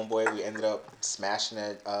my homeboy, we ended up smashing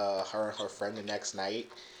it. Her and her friend the next night,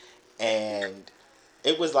 and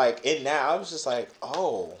it was like in that I was just like,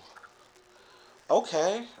 oh,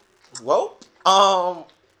 okay, well,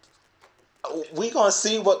 we gonna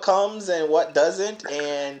see what comes and what doesn't.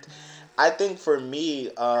 And I think for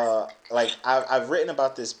me, like I've written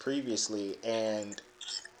about this previously, and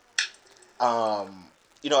um,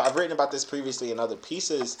 I've written about this previously in other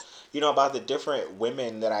pieces, about the different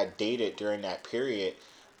women that I dated during that period,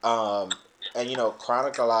 and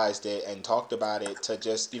chronicalized it and talked about it to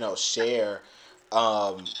just share,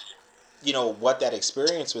 um, what that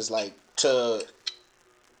experience was like to,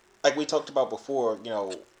 like we talked about before,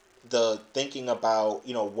 the thinking about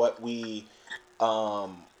what we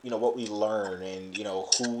learn, and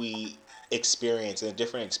who we experience, and the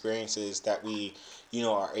different experiences that we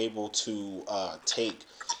are able to take,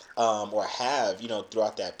 or have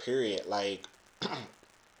throughout that period. Like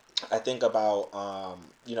I think about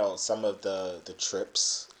some of the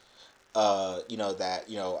trips that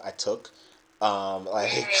I took,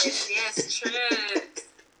 like Yes, trips.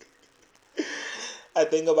 I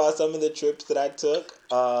think about some of the trips that I took,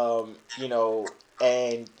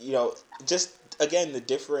 and just again the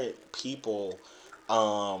different people,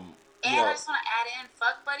 um, you And I know, just want to add in,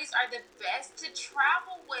 fuck buddies are the best to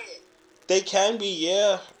travel with. they can be,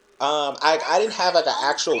 yeah. I didn't Yes, have like an on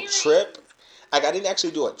actual trip. serious. Like I didn't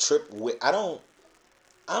actually do a trip with. I don't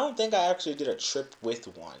think I actually did a trip with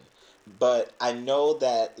one, but I know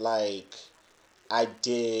that like I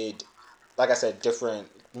did, like I said, different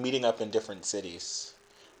meeting up in different cities.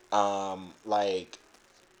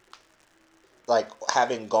 Like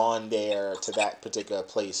having gone there to that particular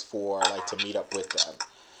place for like to meet up with them.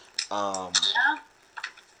 Um, Yeah.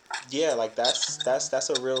 yeah, like that's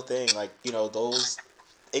a real thing. Like those,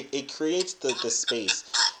 it creates the space,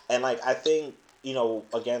 and like I think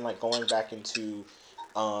again, like going back into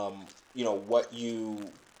um, what you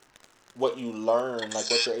learn, like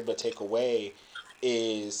what you're able to take away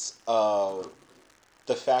is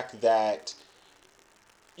the fact that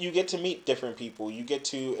you get to meet different people, you get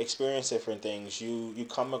to experience different things, you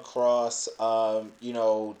come across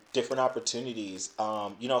different opportunities.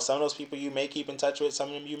 Some of those people you may keep in touch with, some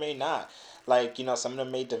of them you may not. Like some of them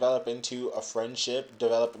may develop into a friendship,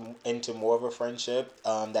 develop into more of a friendship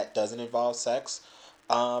that doesn't involve sex,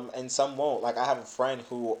 and some won't. Like I have a friend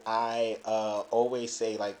who I always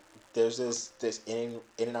say, like, there's this in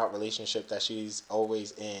and out relationship that she's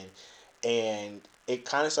always in, and it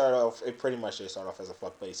kind of started off. It pretty much just started off as a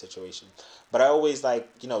fuck buddy situation, but I always like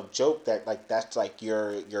joke that like that's like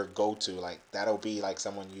your go to, like that'll be like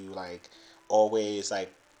someone you like always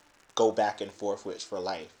like go back and forth with for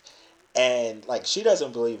life. And like she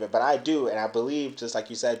doesn't believe it, but I do, and I believe, just like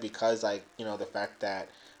you said, because like the fact that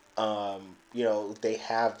they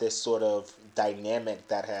have this sort of dynamic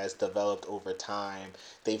that has developed over time.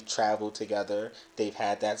 They've traveled together, they've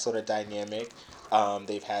had that sort of dynamic,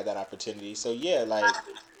 they've had that opportunity. So yeah, like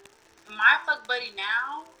My fuck buddy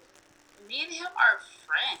now, me and him are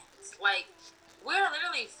friends. Like, we're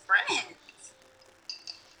literally friends.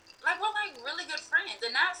 Like, we're like really good friends.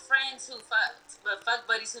 And not friends who fucked, but fuck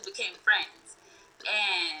buddies who became friends.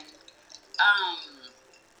 And, um,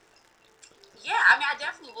 yeah, I mean, I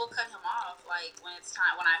definitely will cut him off, like, when it's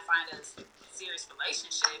time, when I find a serious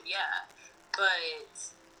relationship, yeah. But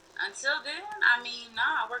until then, I mean,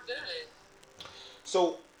 nah, we're good.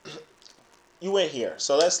 so you went here.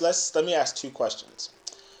 So let me ask two questions.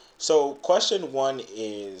 So question one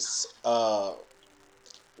is,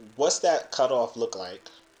 what's that cutoff look like?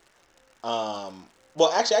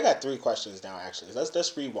 Well, actually, I got three questions now. Actually,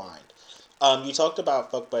 let's rewind. You talked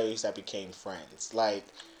about fuck buddies that became friends. Like,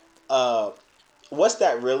 uh, what's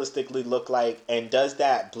that realistically look like, and does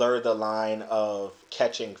that blur the line of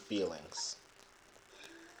catching feelings?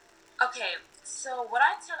 Okay, so what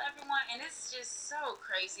I tell everyone, and it's just so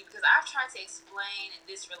crazy because I've tried to explain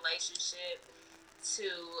this relationship to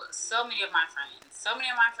so many of my friends. So many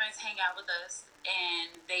of my friends hang out with us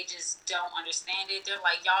and they just don't understand it. They're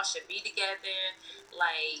like, y'all should be together.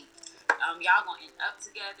 Like, y'all gonna end up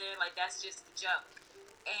together. Like, that's just a joke.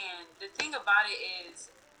 And the thing about it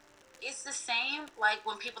is, it's the same like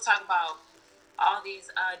when people talk about all these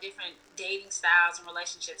different dating styles and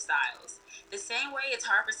relationship styles. The same way it's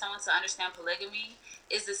hard for someone to understand polygamy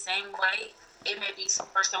is the same way it may be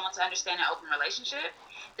for someone to understand an open relationship.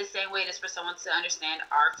 The same way it is for someone to understand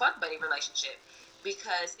our fuck buddy relationship,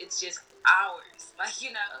 because it's just ours. Like,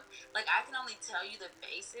 like I can only tell you the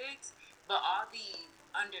basics, but all the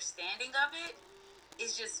understanding of it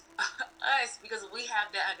is just us because we have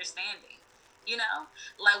that understanding.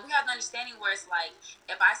 Like we have the understanding where it's like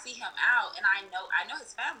if I see him out and I know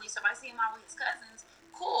his family, so if I see him out with his cousins,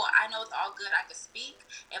 cool. I know it's all good. I could speak.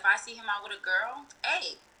 If I see him out with a girl,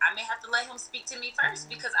 hey, I may have to let him speak to me first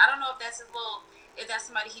because I don't know if if that's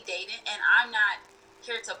somebody he dated, and I'm not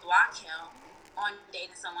here to block him on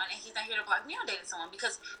dating someone, and he's not here to block me on dating someone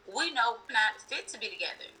because we know we're not fit to be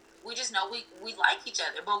together. We just know we like each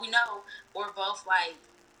other, but we know we're both like,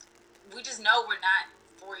 we just know we're not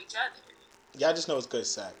for each other. Y'all just know it's good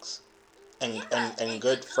sex and Yeah, and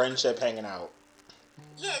good friendship hanging out.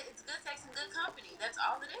 Yeah, it's good sex and good company. That's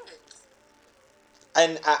all it is.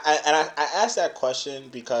 And I asked that question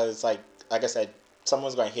because like I said,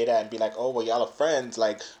 someone's gonna hear that and be like, oh well, y'all are friends.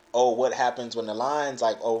 Like, oh, what happens when the lines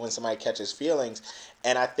like, oh, when somebody catches feelings.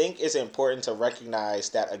 And I think it's important to recognize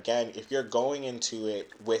that again, if you're going into it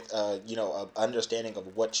with a understanding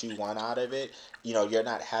of what you want out of it, you're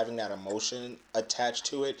not having that emotion attached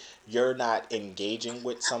to it. You're not engaging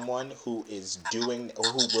with someone who is doing or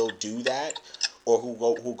who will do that, or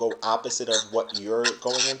who go opposite of what you're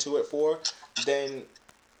going into it for. Then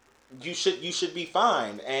you should be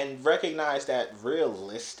fine, and recognize that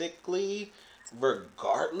realistically,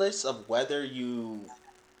 regardless of whether you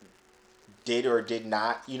did or did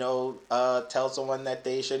not, tell someone that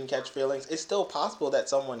they shouldn't catch feelings, it's still possible that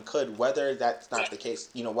someone could, whether that's not the case,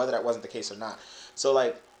 whether that wasn't the case or not. So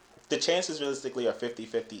like the chances realistically are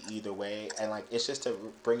 50-50 either way, and like it's just to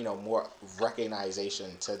bring more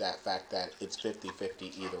recognition to that fact that it's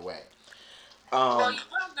 50-50 either way. Well, um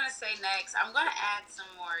what I'm gonna say next, I'm gonna add some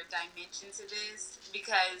more dimension to this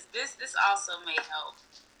because this also may help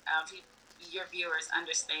your viewers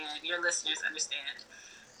understand, your listeners understand.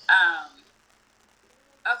 Um,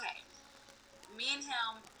 okay, me and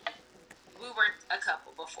him, we were a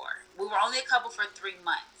couple before. We were only a couple for 3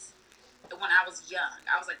 months when I was young.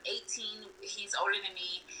 I was like 18. He's older than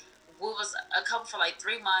me. We was a couple for like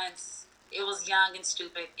 3 months. It was young and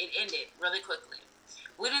stupid. It ended really quickly.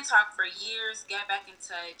 We didn't talk for years. Got back in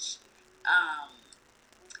touch,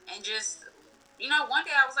 and just one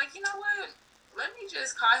day I was like, you know what? Let me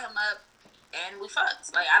just call him up, and we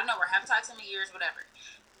fucked. Like I don't know, we haven't talked to him in years, whatever.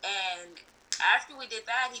 And after we did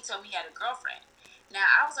that, he told me he had a girlfriend. Now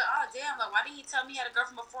I was like, oh damn, like why didn't he tell me he had a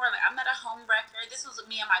girlfriend before? Like I'm not a home wrecker. This was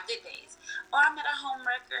me in my good days. Oh, I'm not a home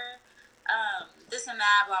wrecker. This and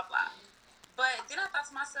that, blah blah. But then I thought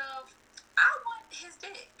to myself, I want his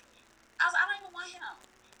dick. I don't even want him.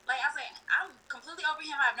 Like I was like, I'm completely over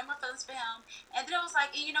him. I have no more feelings for him. And then I was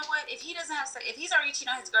like, you know what? If he doesn't have sex, if he's already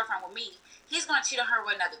cheating on his girlfriend with me, he's gonna cheat on her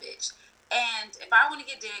with another bitch. And if I want to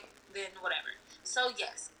get dick, then whatever. So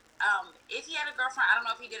yes, if he had a girlfriend, I don't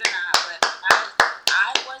know if he did or not, but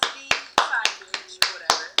I was the side bitch or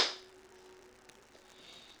whatever.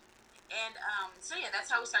 And so yeah,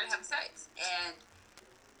 that's how we started having sex. And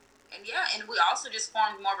yeah, and we also just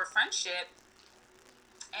formed more of a friendship.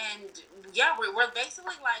 And yeah, we're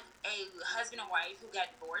basically like a husband and wife who got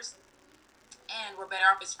divorced, and we're better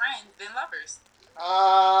off as friends than lovers.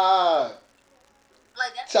 ah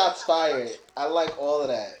Like that's really Shots how we fired. function. I like all of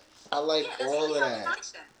that. I like Yeah, that's all really of how we that.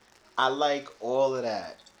 function. I like all of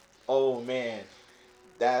that. Oh man,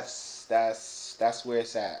 that's where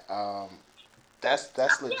it's at. That's Yeah,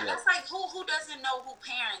 legit. that's like who doesn't know who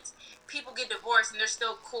parents people get divorced and they're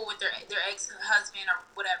still cool with their ex husband or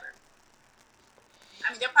whatever.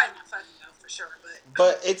 I mean, they're probably not fucking though for sure, but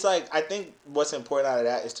But it's like I think what's important out of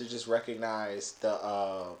that is to just recognize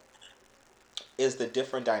the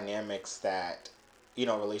different dynamics that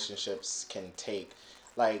relationships can take.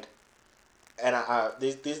 Like, and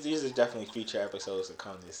these are definitely feature episodes to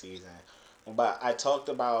come this season. But I talked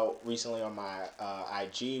about recently on my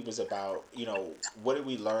IG was about what did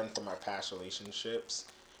we learn from our past relationships,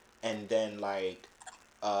 and then like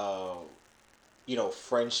uh,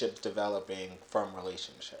 friendships developing from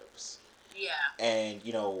relationships. yeah, And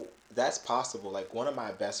that's possible. Like one of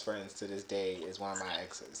my best friends to this day is one of my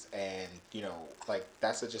exes, and like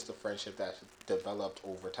just a friendship that developed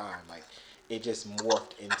over time. Like it just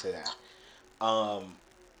morphed into that.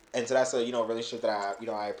 And so that's a relationship that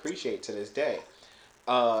I appreciate to this day.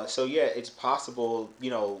 So yeah, it's possible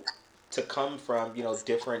to come from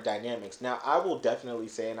different dynamics. Now I will definitely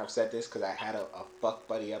say, and I've said this because I had a fuck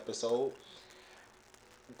buddy episode.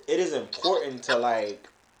 It is important to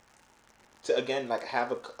again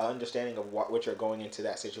have a understanding of what you're going into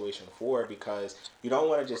that situation for, because you don't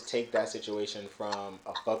want to just take that situation from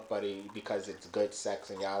a fuck buddy because it's good sex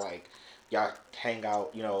and y'all hang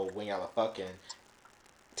out when y'all are fucking,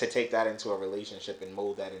 to take that into a relationship and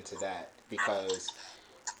mold that into that, because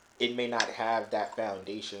it may not have that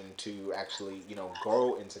foundation to actually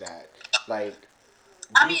grow into that. Like,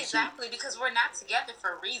 I mean, exactly, because we're not together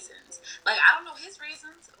for reasons. Like, I don't know his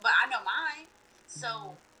reasons, but I know mine.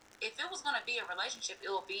 So if it was going to be a relationship, it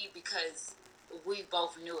will be because we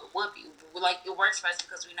both knew it would be. Like, it works for us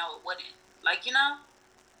because we know it wouldn't. Like,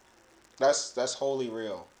 that's wholly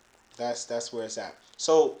real. That's where it's at.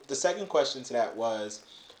 So the second question to that was,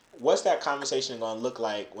 what's that conversation going to look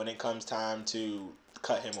like when it comes time to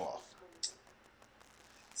cut him off?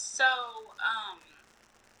 So,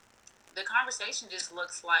 the conversation just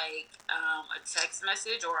looks like a text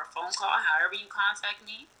message or a phone call, however you contact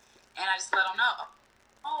me, and I just let them know,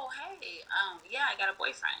 oh, hey, yeah, I got a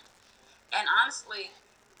boyfriend. And honestly,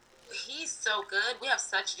 he's so good. We have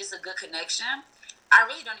such just a good connection. I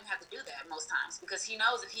really don't even have to do that most times, because he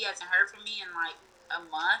knows if he hasn't heard from me in like a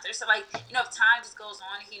month or so, like, if time just goes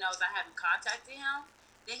on and he knows I haven't contacted him,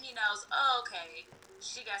 then he knows, oh, okay,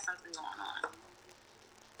 she got something going on.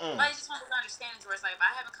 But I just want to understand where it's like, if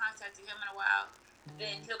I haven't contacted him in a while,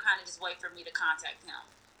 then he'll kind of just wait for me to contact him.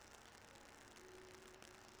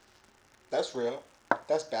 That's real.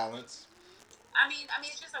 That's balance. I mean,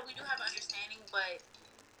 it's just like we do have an understanding, but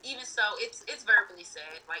even so, it's verbally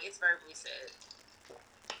said. Like, it's verbally said.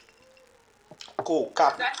 Cool.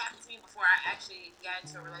 Copy. That happened to me before I actually got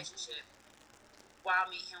into a relationship. While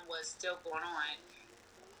me and him was still going on,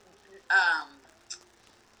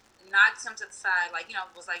 knocked him to the side, like,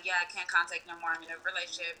 was like, yeah, I can't contact no more. I'm in a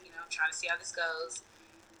relationship, trying to see how this goes.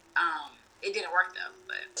 It didn't work though,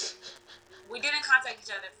 but we didn't contact each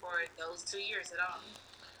other for those 2 years at all.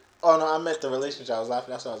 Oh no, I meant the relationship. I was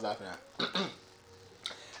laughing. That's what I was laughing at.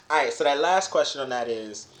 All right, so that last question on that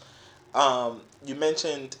is, you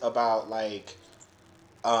mentioned about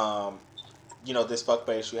this fuck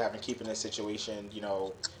base you have been keeping this situation,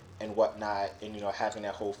 and whatnot, and having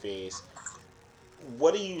that whole phase.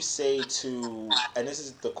 What do you say to? And this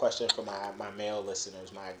is the question for my male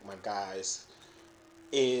listeners, my guys,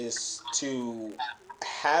 is to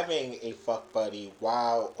having a fuck buddy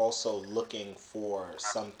while also looking for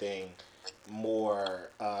something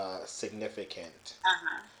more significant.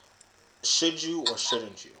 Should you or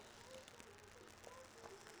shouldn't you?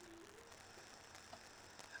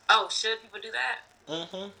 Oh, should people do that?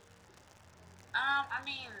 Mm-hmm. I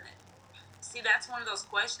mean, see, that's one of those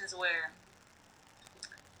questions where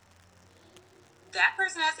that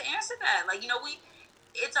person has to answer that. Like,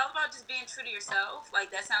 it's all about just being true to yourself.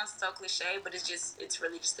 Like, that sounds so cliche, but it's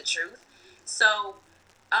really just the truth. So,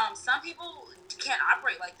 some people can't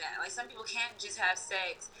operate like that. Like, some people can't just have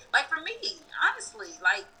sex. Like, for me, honestly,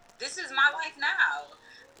 like, this is my life now.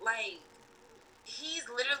 Like, he's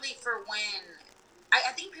literally for when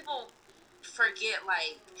I think people forget,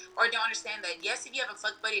 like, or don't understand that, yes, if you have a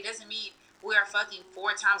fuck buddy, it doesn't mean we are fucking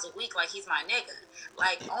 4 times a week like he's my nigga.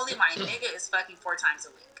 Like, only my nigga is fucking 4 times a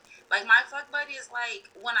week. Like, my fuck buddy is like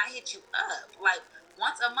when I hit you up, like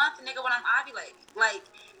once a month, nigga, when I'm ovulating. Like,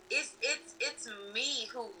 it's me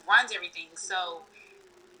who runs everything. So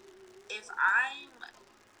if I'm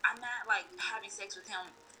not like having sex with him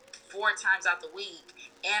 4 times out the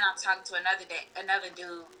week, and I'm talking to another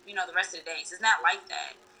dude, the rest of the days. It's not like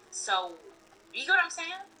that. So, you get what I'm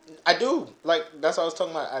saying? I do. Like, that's what I was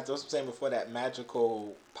talking about. I was saying before, that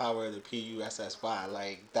magical power of the PUSSY.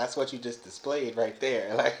 Like, that's what you just displayed right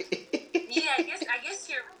there. Like, yeah, I guess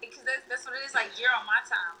you're right, because that's what it is. Like, you're on my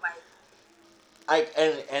time. Like,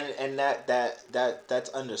 that's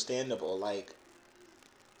understandable. Like,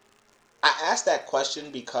 I asked that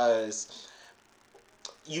question because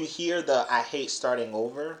you hear the "I hate starting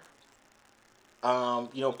over."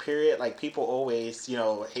 Period. Like, people always,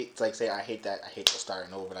 hate, like, say, I hate the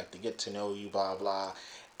starting over, like, to get to know you, blah, blah.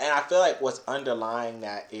 And I feel like what's underlying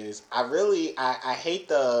that is, I hate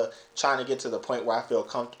the trying to get to the point where I feel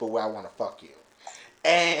comfortable where I want to fuck you.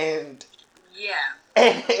 And, yeah.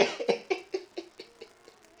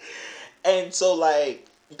 And so, like,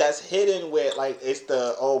 that's hidden with, like, it's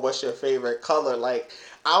the, oh, what's your favorite color? Like,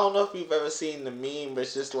 I don't know if you've ever seen the meme, but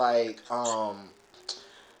it's just like,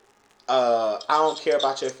 I don't care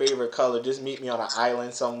about your favorite color. Just meet me on an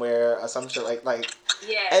island somewhere or some shit like. And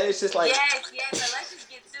Yes. it's just like Yes. So let's just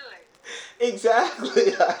get to it.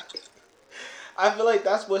 exactly. I feel like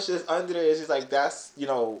that's what's just under there. It's just like that's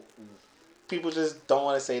people just don't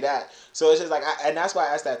want to say that. So it's just like, and that's why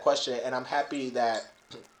I asked that question. And I'm happy that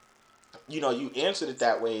you answered it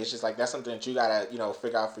that way. It's just like that's something that you gotta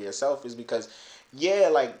figure out for yourself. Is because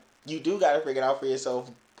like you do gotta figure it out for yourself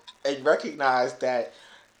and recognize that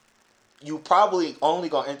you probably only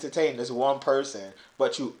gonna entertain this one person,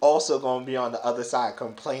 but you also gonna be on the other side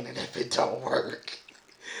complaining if it don't work.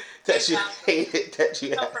 That you Exactly. hate it. That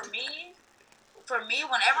you So have. for me,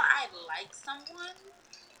 whenever I like someone,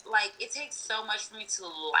 like it takes so much for me to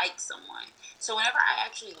like someone. So whenever I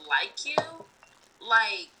actually like you,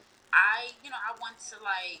 like I want to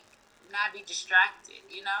like not be distracted,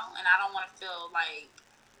 and I don't want to feel like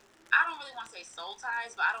I don't really want to say soul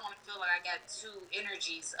ties, but I don't want to feel like I got two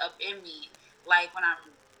energies up in me, like when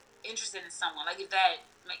I'm interested in someone. Like if that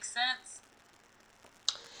makes sense.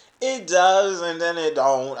 It does, and then it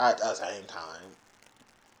don't at the same time.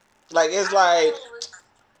 Like I don't know.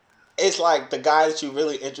 it's like the guy that you're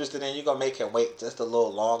really interested in, you're gonna make him wait just a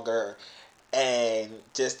little longer, and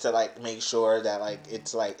just to like make sure that like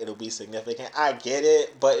it's like it'll be significant. I get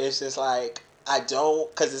it, but it's just like I don't,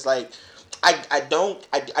 because it's like I don't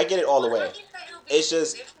I get it all the Well, way. not even that it'll be It's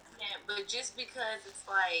just significant, but just because it's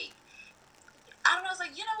like I don't know. It's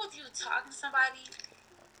like if you talking to somebody,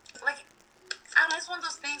 like I don't know. It's one of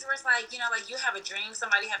those things where it's like like you have a dream,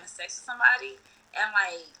 somebody having sex with somebody, and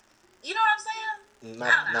like you know what I'm saying?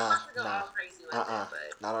 I don't know. I'm about to go all crazy with it,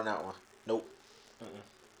 but not on that one. Nope.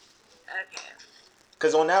 okay.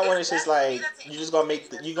 Because on that one, it's just For me, like that's an you just gonna make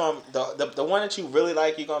indication you of gonna the one that you really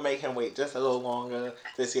like, you're gonna make him wait just a little longer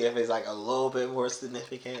to see if it's like a little bit more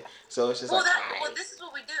significant. So it's just well, like, alright. this is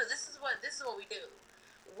what we do. This is what we do.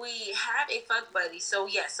 We have a fuck buddy, so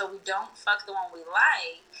so we don't fuck the one we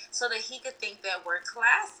like, so that he could think that we're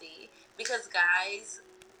classy. Because guys,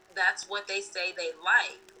 that's what they say they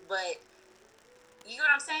like. But you know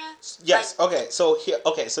what I'm saying? Like, Yes. Okay. So here.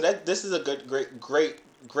 Okay. So that this is a good,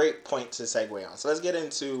 great point to segue on. So let's get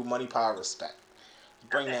into money, power, respect.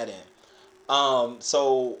 Bring okay, that in.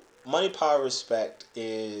 So money, power, respect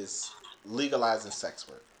is legalizing sex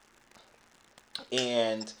work,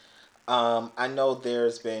 and I know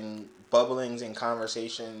there's been bubblings and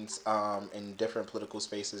conversations in different political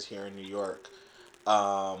spaces here in New York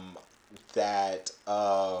um, that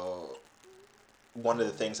one of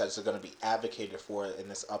the things that's going to be advocated for in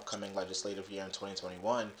this upcoming legislative year in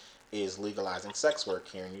 2021 is legalizing sex work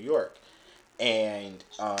here in New York. And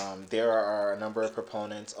there are a number of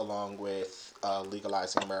proponents, along with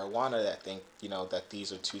legalizing marijuana, that think that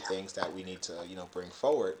these are two things that we need to bring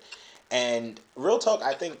forward. And real talk,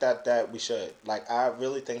 I think that we should. Like, I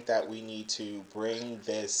really think that we need to bring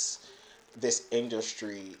this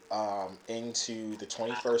industry into the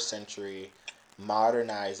 21st century,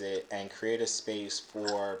 modernize it, and create a space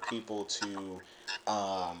for people to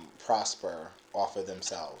prosper off of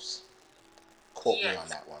themselves. Quote me on yes.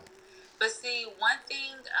 that one. But see, one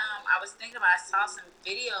thing I was thinking about, I saw some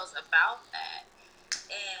videos about that,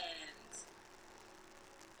 and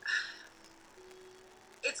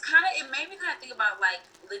it made me kind of think about like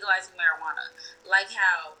legalizing marijuana, like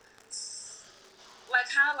how, like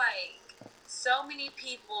kind of like so many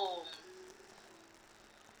people,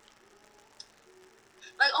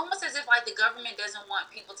 like almost as if like the government doesn't want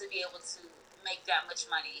people to be able to make that much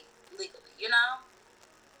money legally,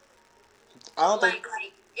 I don't think.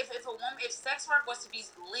 like if a woman, if sex work was to be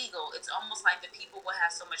legal, it's almost like the people would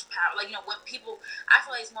have so much power. Like when people, I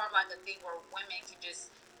feel like it's more of like a thing where women can just,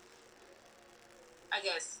 I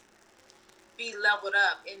guess, be leveled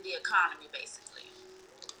up in the economy, basically.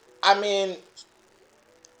 I mean,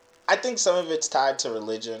 I think some of it's tied to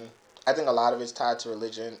religion. I think a lot of it's tied to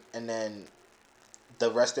religion, and then the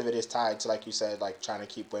rest of it is tied to, like you said, like trying to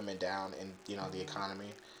keep women down in the economy.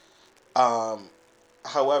 Um,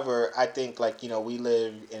 However, I think like we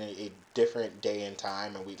live in a different day and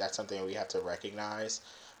time, and that's something that we have to recognize.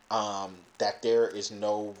 That there is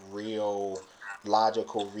no real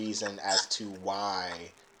logical reason as to why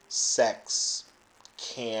sex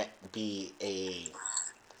can't be a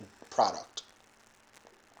product.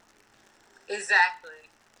 Exactly.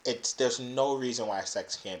 There's no reason why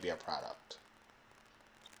sex can't be a product.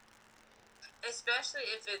 Especially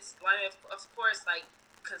if it's like, of course, like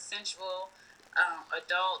consensual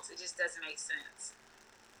adults. It just doesn't make sense.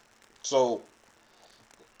 So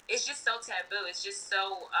It's just so taboo. It's just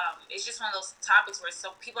so. It's just one of those topics where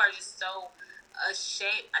people are just so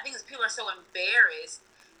ashamed. I think people are so embarrassed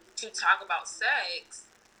to talk about sex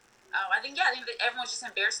I think that everyone's just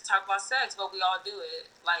embarrassed to talk about sex, but we all do it.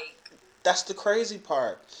 Like, That's the crazy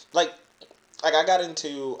part. Like I got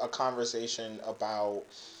into a conversation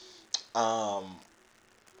um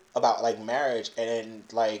about like marriage, and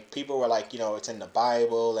like people were like, it's in the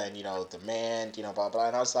Bible, and the man, blah blah,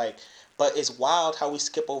 and I was like, but it's wild how we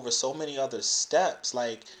skip over so many other steps.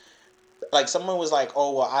 Like someone was like,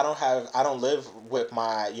 oh well, I don't live with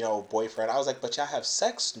my boyfriend. I was like, but y'all have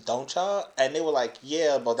sex, don't y'all? And they were like,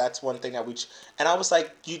 yeah, but that's one thing that and I was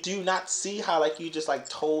like, you do not see how like you just like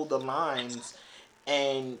told the lines,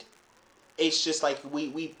 and it's just like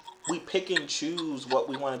we pick and choose what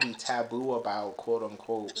we want to be taboo about, quote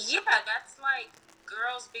unquote. yeah, that's like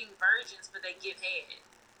girls being virgins, but they give head.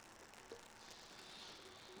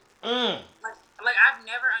 Mm. Like I've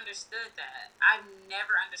never understood that. I've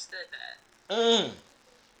never understood that. Mm.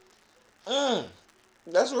 Mm.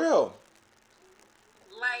 That's real.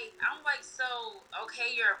 Like, I'm like, so,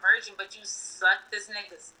 okay, you're a virgin, but you suck this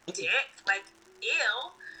nigga's dick? Like,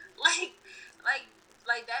 ew. Like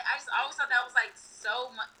that, I just always thought that was, like,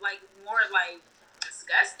 so much, like, more, like,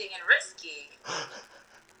 disgusting and risky.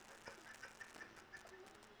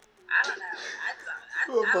 I don't know.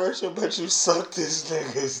 You're a virgin, but you suck this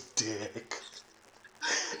nigga's dick.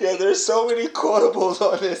 Yeah, there's so many quotables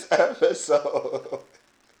on this episode.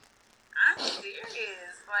 I'm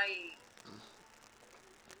serious. Like,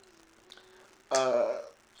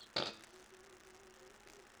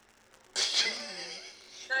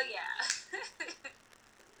 so yeah.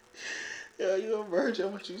 Yeah, you a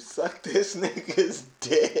virgin, but you suck this nigga's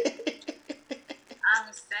dick.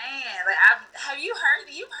 I'm saying, like, have you heard?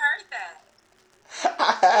 You've heard that.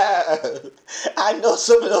 I have. I know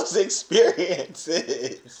some of those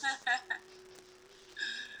experiences.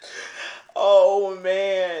 Oh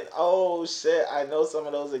man. Oh shit. I know some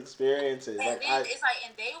of those experiences. And then it's like,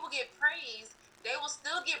 and they will get praised. They will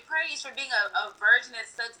still get praised for being a virgin that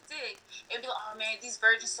sucks dick. And be like, oh man, these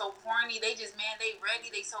virgins so horny. They just, man, they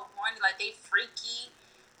ready. They so horny. Like, they freaky.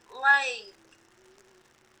 Like,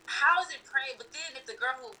 how is it praised? But then if the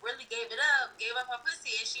girl who really gave up her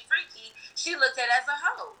pussy, and she freaky, she looked at as a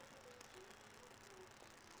hoe.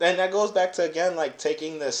 And that goes back to, again, like,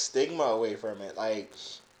 taking the stigma away from it. Like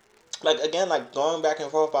again, like, going back and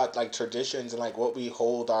forth about, like, traditions and, like, what we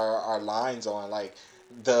hold our lines on. Like,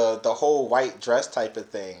 the whole white dress type of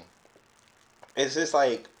thing. It's just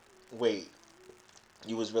like, wait,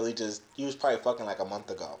 you was probably fucking, like, a month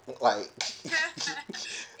ago. Like...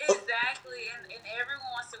 Exactly. And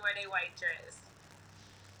everyone wants to wear their white dress.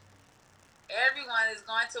 Everyone is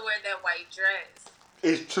going to wear that white dress.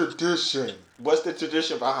 It's tradition. What's the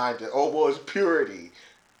tradition behind it? Oh, well, it's purity.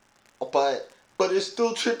 But it's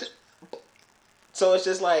still tradition. So it's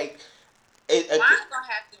just like... Mine's going to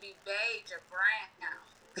have to be beige or brown.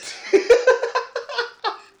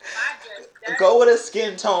 My dress Go with a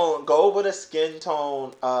skin tone. Go with a skin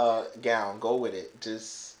tone gown. Go with it.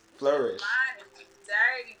 Just flourish. Mine is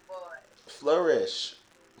dirty, boy. Flourish.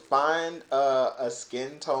 Find a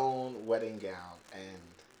skin tone wedding gown and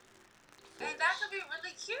that could be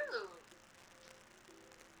really cute.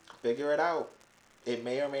 Figure it out. It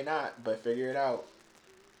may or may not, but figure it out.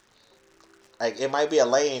 Like, it might be a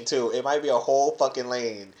lane too. It might be a whole fucking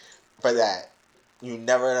lane for that. You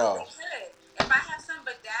never know. It could. If I have some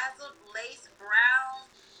bedazzled lace brown,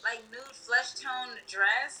 like nude flesh tone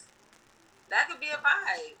dress, that could be a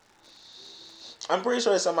vibe. I'm pretty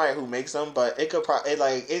sure it's somebody who makes them, but it could probably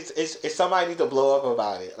it's somebody need to blow up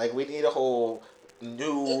about it. Like, we need a whole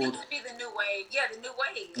nude. It needs to be the new wave. Yeah, the new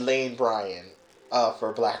wave. Lane Bryant,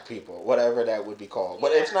 for black people, whatever that would be called. Yeah.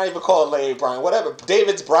 But it's not even called Lane Bryant. Whatever,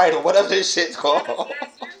 David's Bridal, whatever this shit's called.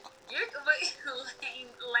 Yes, you're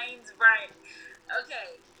Lane's Bryant.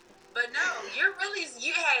 Okay. But no, you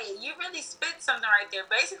really spit something right there.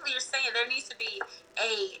 Basically, you're saying there needs to be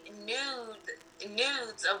a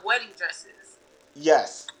nudes of wedding dresses.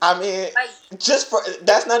 Yes, I mean, like, just for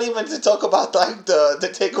that's not even to talk about like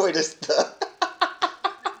the takeaway the stuff.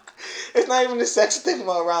 It's not even the sex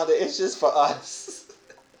stigma around it. It's just for us.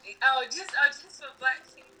 Oh, just for black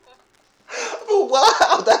people.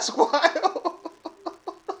 Wow, that's wild.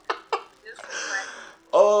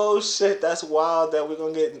 Oh shit, that's wild that we're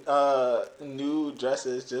gonna get new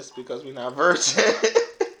dresses just because we're not virgin.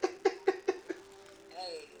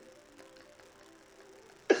 Hey.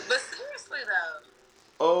 But seriously though.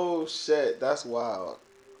 Oh shit, that's wild.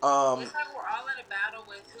 It's like we're all in a battle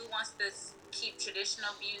with who wants to keep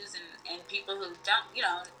traditional views and people who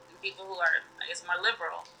don't, people who are, I guess, more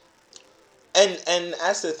liberal. And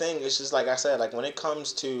that's the thing. It's just like I said, like when it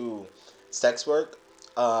comes to sex work,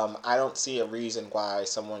 I don't see a reason why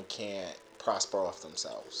someone can't prosper off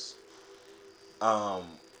themselves.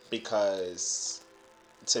 because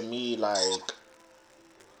to me, like,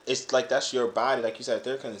 it's like that's your body, like you said, if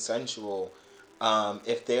they're consensual.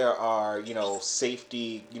 If there are,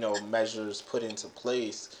 safety, measures put into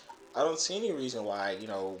place, I don't see any reason why,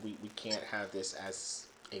 we can't have this as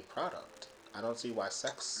a product. I don't see why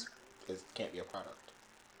sex can't be a product.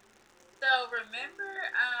 So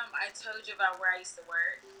remember, I told you about where I used to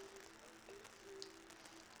work.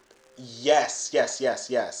 Yes, yes, yes,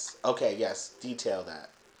 yes. Okay, yes. Detail that,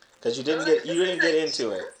 because you didn't Look, get this you is didn't a get into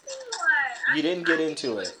it. juicy one. You didn't get I give into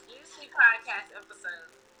you a it. juicy podcast episode.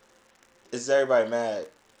 Is everybody mad?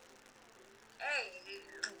 Hey,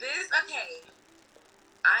 okay.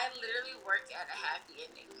 I literally worked at a Happy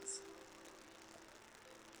Endings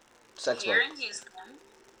Sex here work. in Houston.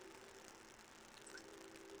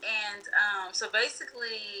 And so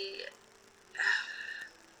basically,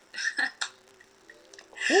 I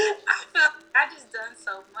feel like I just done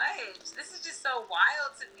so much. This is just so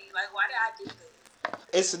wild to me. Like, why did I do this?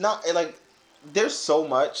 It's not like there's so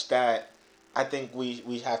much that I think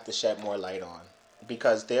we have to shed more light on,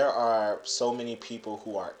 because there are so many people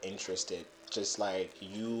who are interested, just like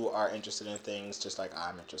you are interested in things, just like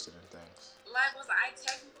I'm interested in things. Like, was I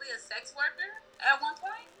technically a sex worker at one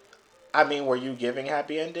point? I mean, were you giving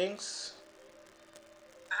happy endings?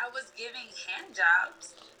 I was giving hand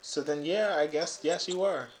jobs. So then, yeah, I guess yes, you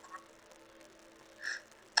were.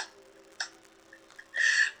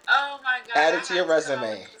 Oh my god! Add I it to your have to come up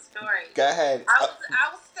resume. with the story. Go ahead. I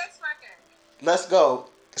was a sex worker. Let's go.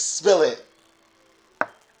 Spill it.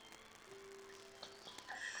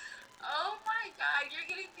 Oh my god! You're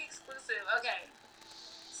getting the exclusive. Okay.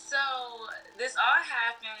 So this all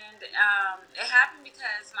happened. It happened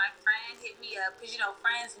because my friend hit me up because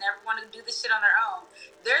friends never want to do this shit on their own.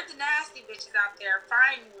 They're the nasty bitches out there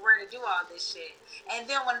finding where to do all this shit, and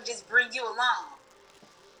then want to just bring you along.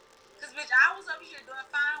 Cause bitch, I was over here doing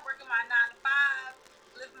fine, working my 9 to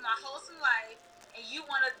 5, living my wholesome life, and you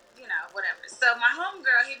wanna, whatever. So my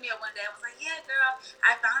homegirl hit me up one day and was like, "Yeah, girl,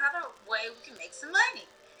 I found out a way we can make some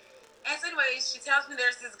money." And so, anyways, she tells me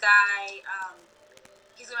there's this guy.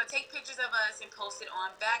 He's gonna take pictures of us and post it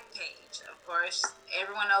on Backpage. Of course,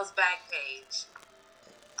 everyone knows Backpage.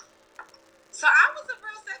 So I was a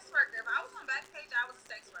real sex worker. If I was on Backpage, I was a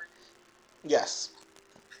sex worker. Yes.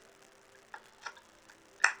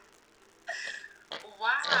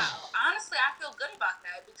 Wow. Honestly, I feel good about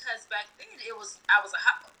that because back then I was a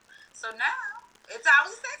hoe. So now I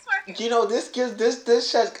was a sex worker. This gives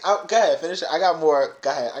this sheds. Go ahead, finish it. I got more.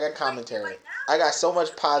 Go ahead. I got commentary. I got so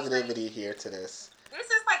much positivity here to this. This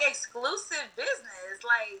is like exclusive business.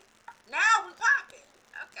 Like, now we popping.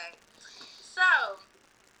 Okay. So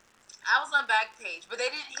I was on Backpage, but he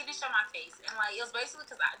didn't show my face, and like it was basically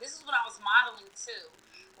because this is when I was modeling too.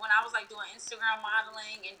 When I was like doing Instagram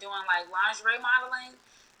modeling and doing like lingerie modeling.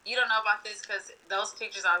 You don't know about this because those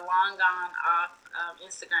pictures are long gone off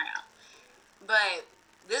Instagram. But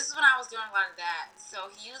this is when I was doing a lot of that. So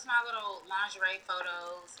he used my little lingerie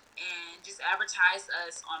photos and just advertised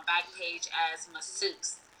us on Backpage as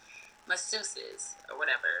masseuses or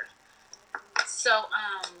whatever. So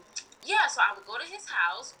so I would go to his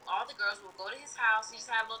house. All the girls would go to his house. He just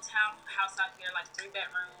had a little townhouse out here, like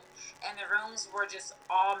 3-bedroom, and the rooms were just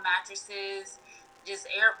all mattresses, just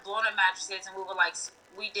air blown up mattresses, and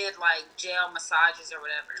we did like gel massages or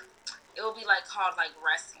whatever. It would be like called like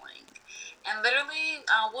wrestling, and literally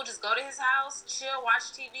we'll just go to his house, chill,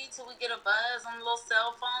 watch TV till we get a buzz on the little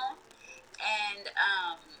cell phone, and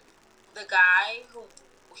the guy who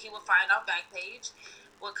he would find off Backpage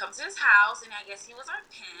would come to his house, and I guess he was our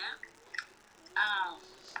pimp.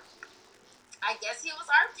 I guess he was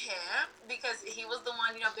our pimp because he was the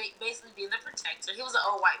one, basically being the protector. He was an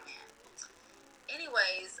old white man.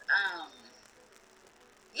 Anyways,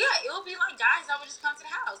 it would be like guys that would just come to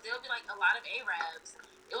the house. There would be like a lot of Arabs.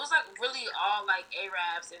 It was like really all like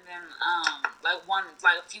Arabs, and then like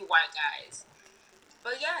a few white guys.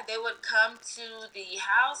 But yeah, they would come to the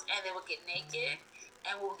house and they would get naked,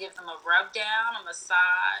 and we'll give them a rub down, a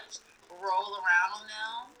massage, roll around on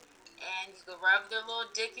them, and you could rub their little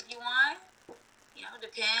dick if you want.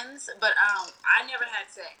 Depends. But I never had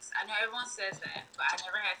sex. I know everyone says that, but I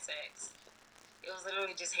never had sex. It was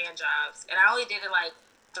literally just hand jobs, and I only did it like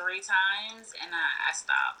 3 times, and I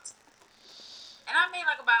stopped. And I made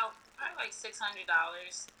probably like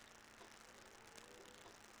 $600.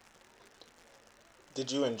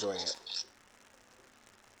 Did you enjoy it?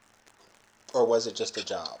 Or was it just a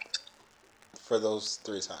job for those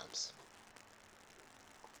 3 times?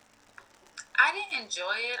 I didn't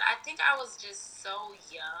enjoy it. I think I was just so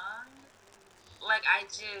young. Like, I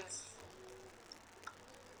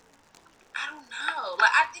don't know.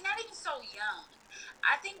 Like, I think not even so young.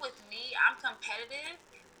 I think with me, I'm competitive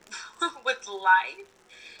with life.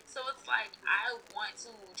 So it's like I want to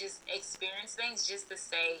just experience things just to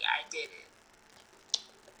say I did it.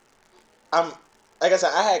 I'm like I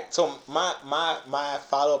said, I had so my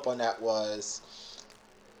follow up on that was,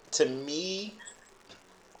 to me,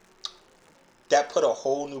 that put a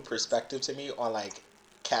whole new perspective to me on like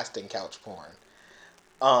casting couch porn.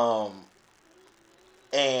 Um,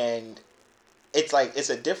 and it's like it's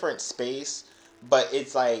a different space, but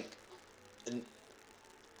it's like,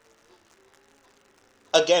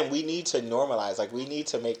 again, we need to normalize, like we need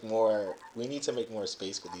to make more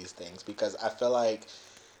space for these things, because I feel like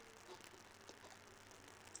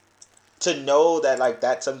to know that like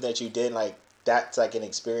that's something that you did, like that's like an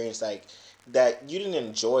experience, like that you didn't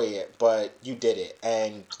enjoy it but you did it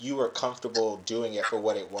and you were comfortable doing it for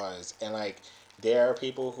what it was. And like there are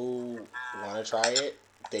people who want to try it,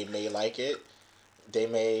 they may like it, they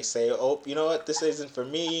may say, oh, you know what, this isn't for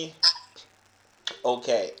me.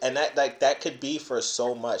 Okay, and that like that could be for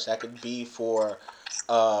so much. That could be for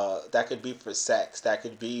that could be for sex, that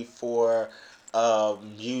could be for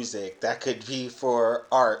music, that could be for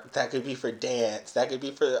art, that could be for dance, that could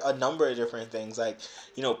be for a number of different things. Like,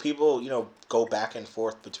 people, go back and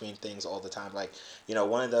forth between things all the time. Like,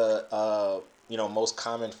 one of the most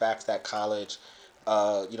common facts that college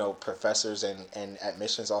professors and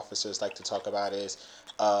admissions officers like to talk about is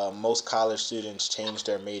most college students change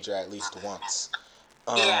their major at least once.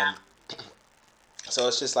 Yeah. Um, so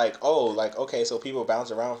it's just like, oh, like, okay, so people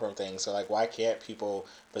bounce around from things. So like, why can't people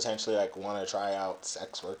potentially like want to try out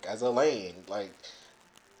sex work as a lane? Like,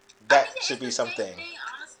 I that think should it's be the same something. thing,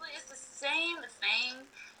 honestly. It's the same thing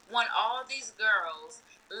when all these girls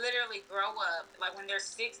literally grow up, like when they're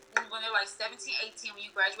when they're like 17, 18, when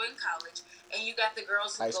you graduate in college, and you got the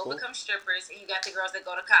girls who High go school. become strippers, and you got the girls that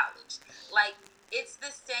go to college. Like, it's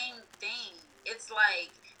the same thing. It's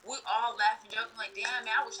like, we all laugh and joke, like, damn,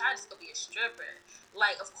 man, I wish I just could be a stripper.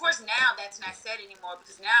 Like, of course, now that's not said anymore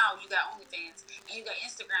because now you got OnlyFans and you got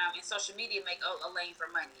Instagram and social media make a lane for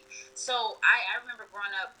money. So I remember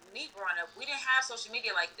growing up, we didn't have social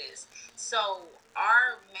media like this. So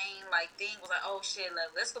our main like thing was like, oh shit,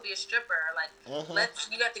 let's go be a stripper. Like, Mm-hmm.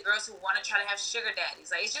 you got the girls who want to try to have sugar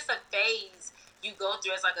daddies. Like, it's just a phase you go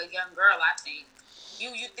through as like a young girl, I think.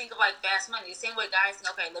 You think of like fast money the same way guys think,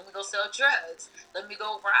 okay, let me go sell drugs, let me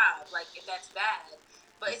go rob, like if that's bad.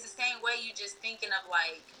 But it's the same way you just thinking of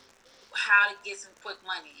like how to get some quick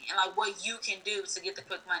money and like what you can do to get the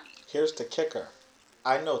quick money. Here's the kicker.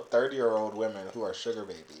 I know 30-year-old women who are sugar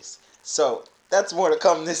babies. So that's more to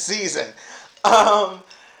come this season. Um,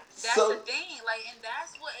 That's the so, thing, like, and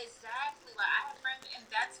that's what exactly, like, I have friends, and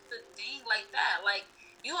that's the thing, like that, like,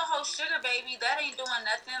 you a whole sugar baby, that ain't doing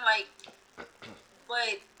nothing, like,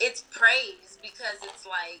 but it's praised because it's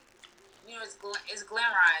like, it's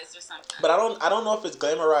glamorized or something. but I don't know if it's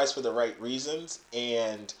glamorized for the right reasons,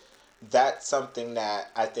 and that's something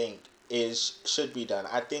that I think is should be done.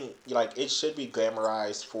 I think like it should be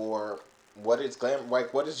glamorized for what it's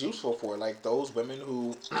like what it's useful for. Like those women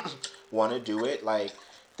who want to do it, like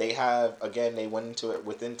they have, again, they went into it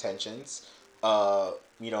with intentions.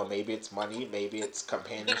 Maybe it's money, maybe it's Because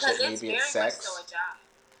companionship, it's maybe it's very much so sex. a job.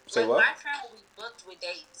 Say Like, what? my friend will be booked with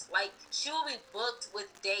dates. Like, she will be booked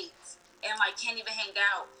with dates and, like, can't even hang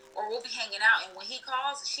out. Or we'll be hanging out, and when he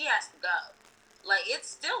calls, she has to go. Like, it's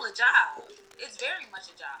still a job. It's very much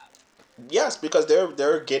a job. Yes, because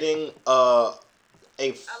they're getting a A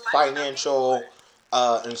lifestyle paid for. financial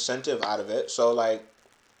incentive out of it. So like,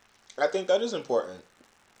 I think that is important.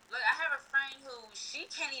 Like, I have a friend who she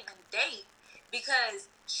can't even date because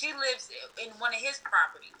she lives in one of his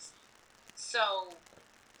properties. So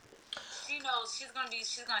she knows she's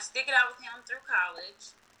gonna stick it out with him through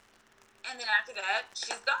college, and then after that,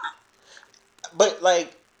 she's gone. But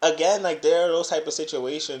like, again, like there are those type of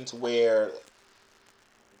situations where,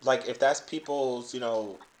 like, if that's people's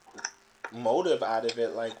motive out of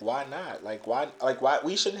it, like why not? Like why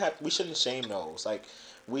we shouldn't shame those. Like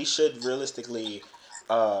we should realistically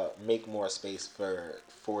make more space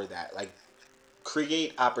for that. Like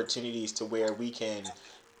create opportunities to where we can,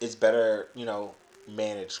 it's better,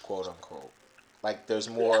 managed, quote unquote. Like there's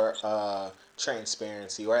Yeah. more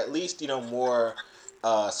transparency, or at least more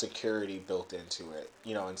security built into it,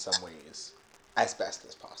 in some ways, as best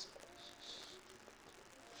as possible.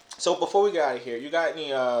 So before we get out of here, you got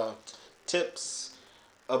any tips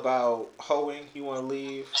about hoeing you want to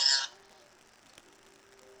leave?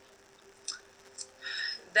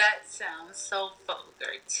 That sounds so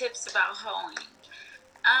vulgar. Tips about hoeing.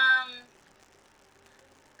 Um,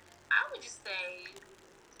 I would just say,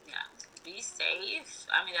 be safe.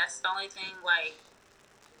 I mean, that's the only thing. Like,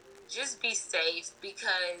 just be safe,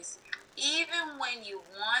 because even when you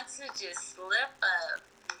want to just slip up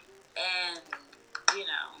and, you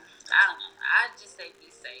know, I don't know, I just say be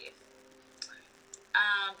safe.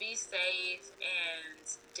 Be safe and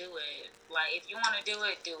do it. Like, if you want to do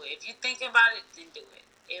it, do it. If you think about it, then do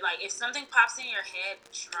it. Like, if something pops in your head,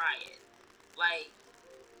 try it. Like,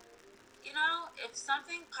 you know, if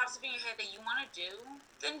something pops up in your head that you want to do,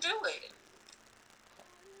 then do it.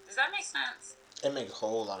 Does that make sense? It makes a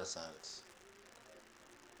whole lot of sense.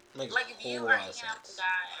 Like, if you are hanging out with a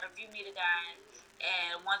guy, or if you meet a guy,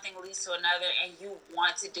 and one thing leads to another, and you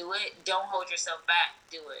want to do it, don't hold yourself back.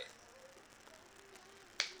 Do it.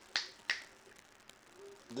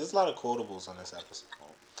 There's a lot of quotables on this episode.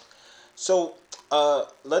 So,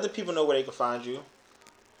 let the people know where they can find you.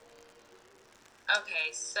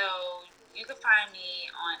 Okay, so you can find me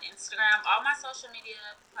on Instagram. All my social media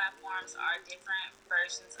platforms are different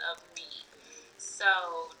versions of me.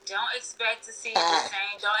 So don't expect to see the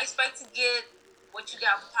same. Don't expect to get what you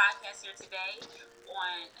got with podcast here today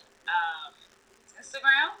on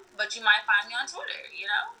Instagram, but you might find me on Twitter, you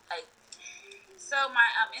know? Like, so my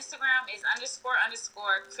Instagram is __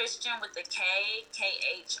 Christian with the K,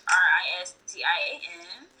 KHRISTIAN.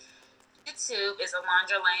 YouTube is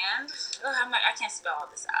Alondra Land. I can't spell all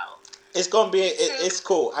this out. It's gonna be. It's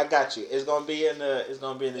cool. I got you. It's gonna be in the. It's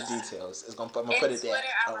gonna be in the details. I'm gonna put it there.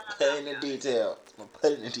 I'm gonna put it in the details. I'm gonna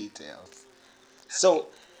put it in the details. Okay. So,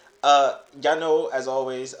 y'all know, as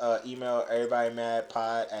always, email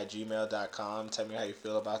everybodymadpod@gmail.com. Tell me how you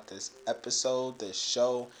feel about this episode, this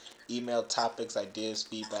show. Email topics, ideas,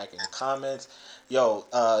 feedback, and comments. Yo,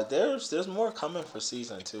 there's more coming for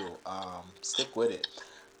season 2. Stick with it.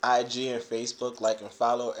 IG and Facebook, like and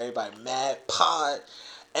follow Everybody Mad Pod,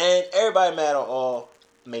 and Everybody Mad on all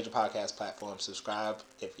major podcast platforms. Subscribe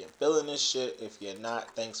if you're feeling this shit. If you're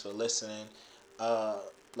not, thanks for listening.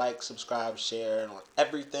 Like, subscribe, share on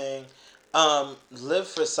everything. Live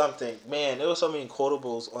for something. Man, there were so many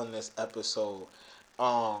quotables on this episode.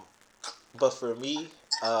 But for me,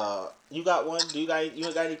 you got one? You got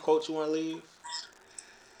any quotes you want to leave?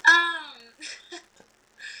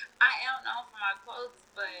 I don't know for my quotes,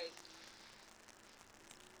 but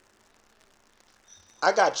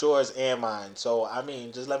I got yours and mine. So I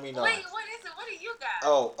mean, just let me know. Wait, what is it? What do you got?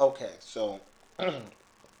 Oh, okay. So, like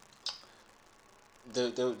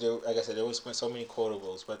I said, there was so many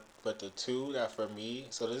quotables, but the two that for me.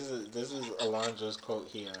 So this is Alondra's quote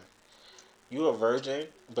here. You a virgin,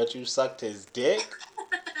 but you sucked his dick.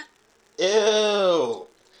 Ew.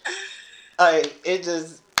 Like, it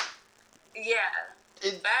just. Yeah.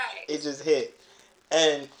 It just hit,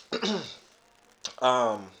 and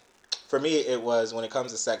for me it was, when it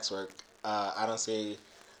comes to sex work, I don't see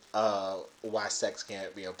why sex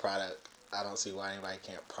can't be a product. I don't see why anybody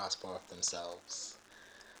can't prosper off themselves.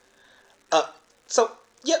 So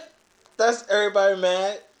yep, that's Everybody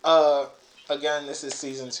Mad. Again, this is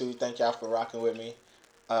season 2. Thank y'all for rocking with me.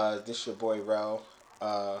 This your boy Rel.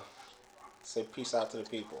 Say peace out to the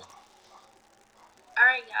people.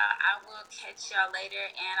 Alright, y'all. I will catch y'all later,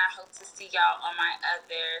 and I hope to see y'all on my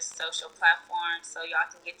other social platforms so y'all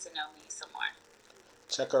can get to know me some more.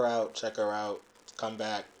 Check her out. Come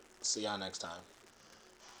back. See y'all next time.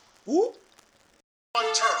 Woo!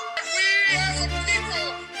 One term. We as a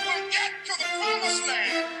people will get to the promised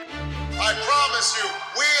land. I promise you,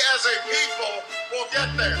 we as a people will get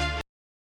there.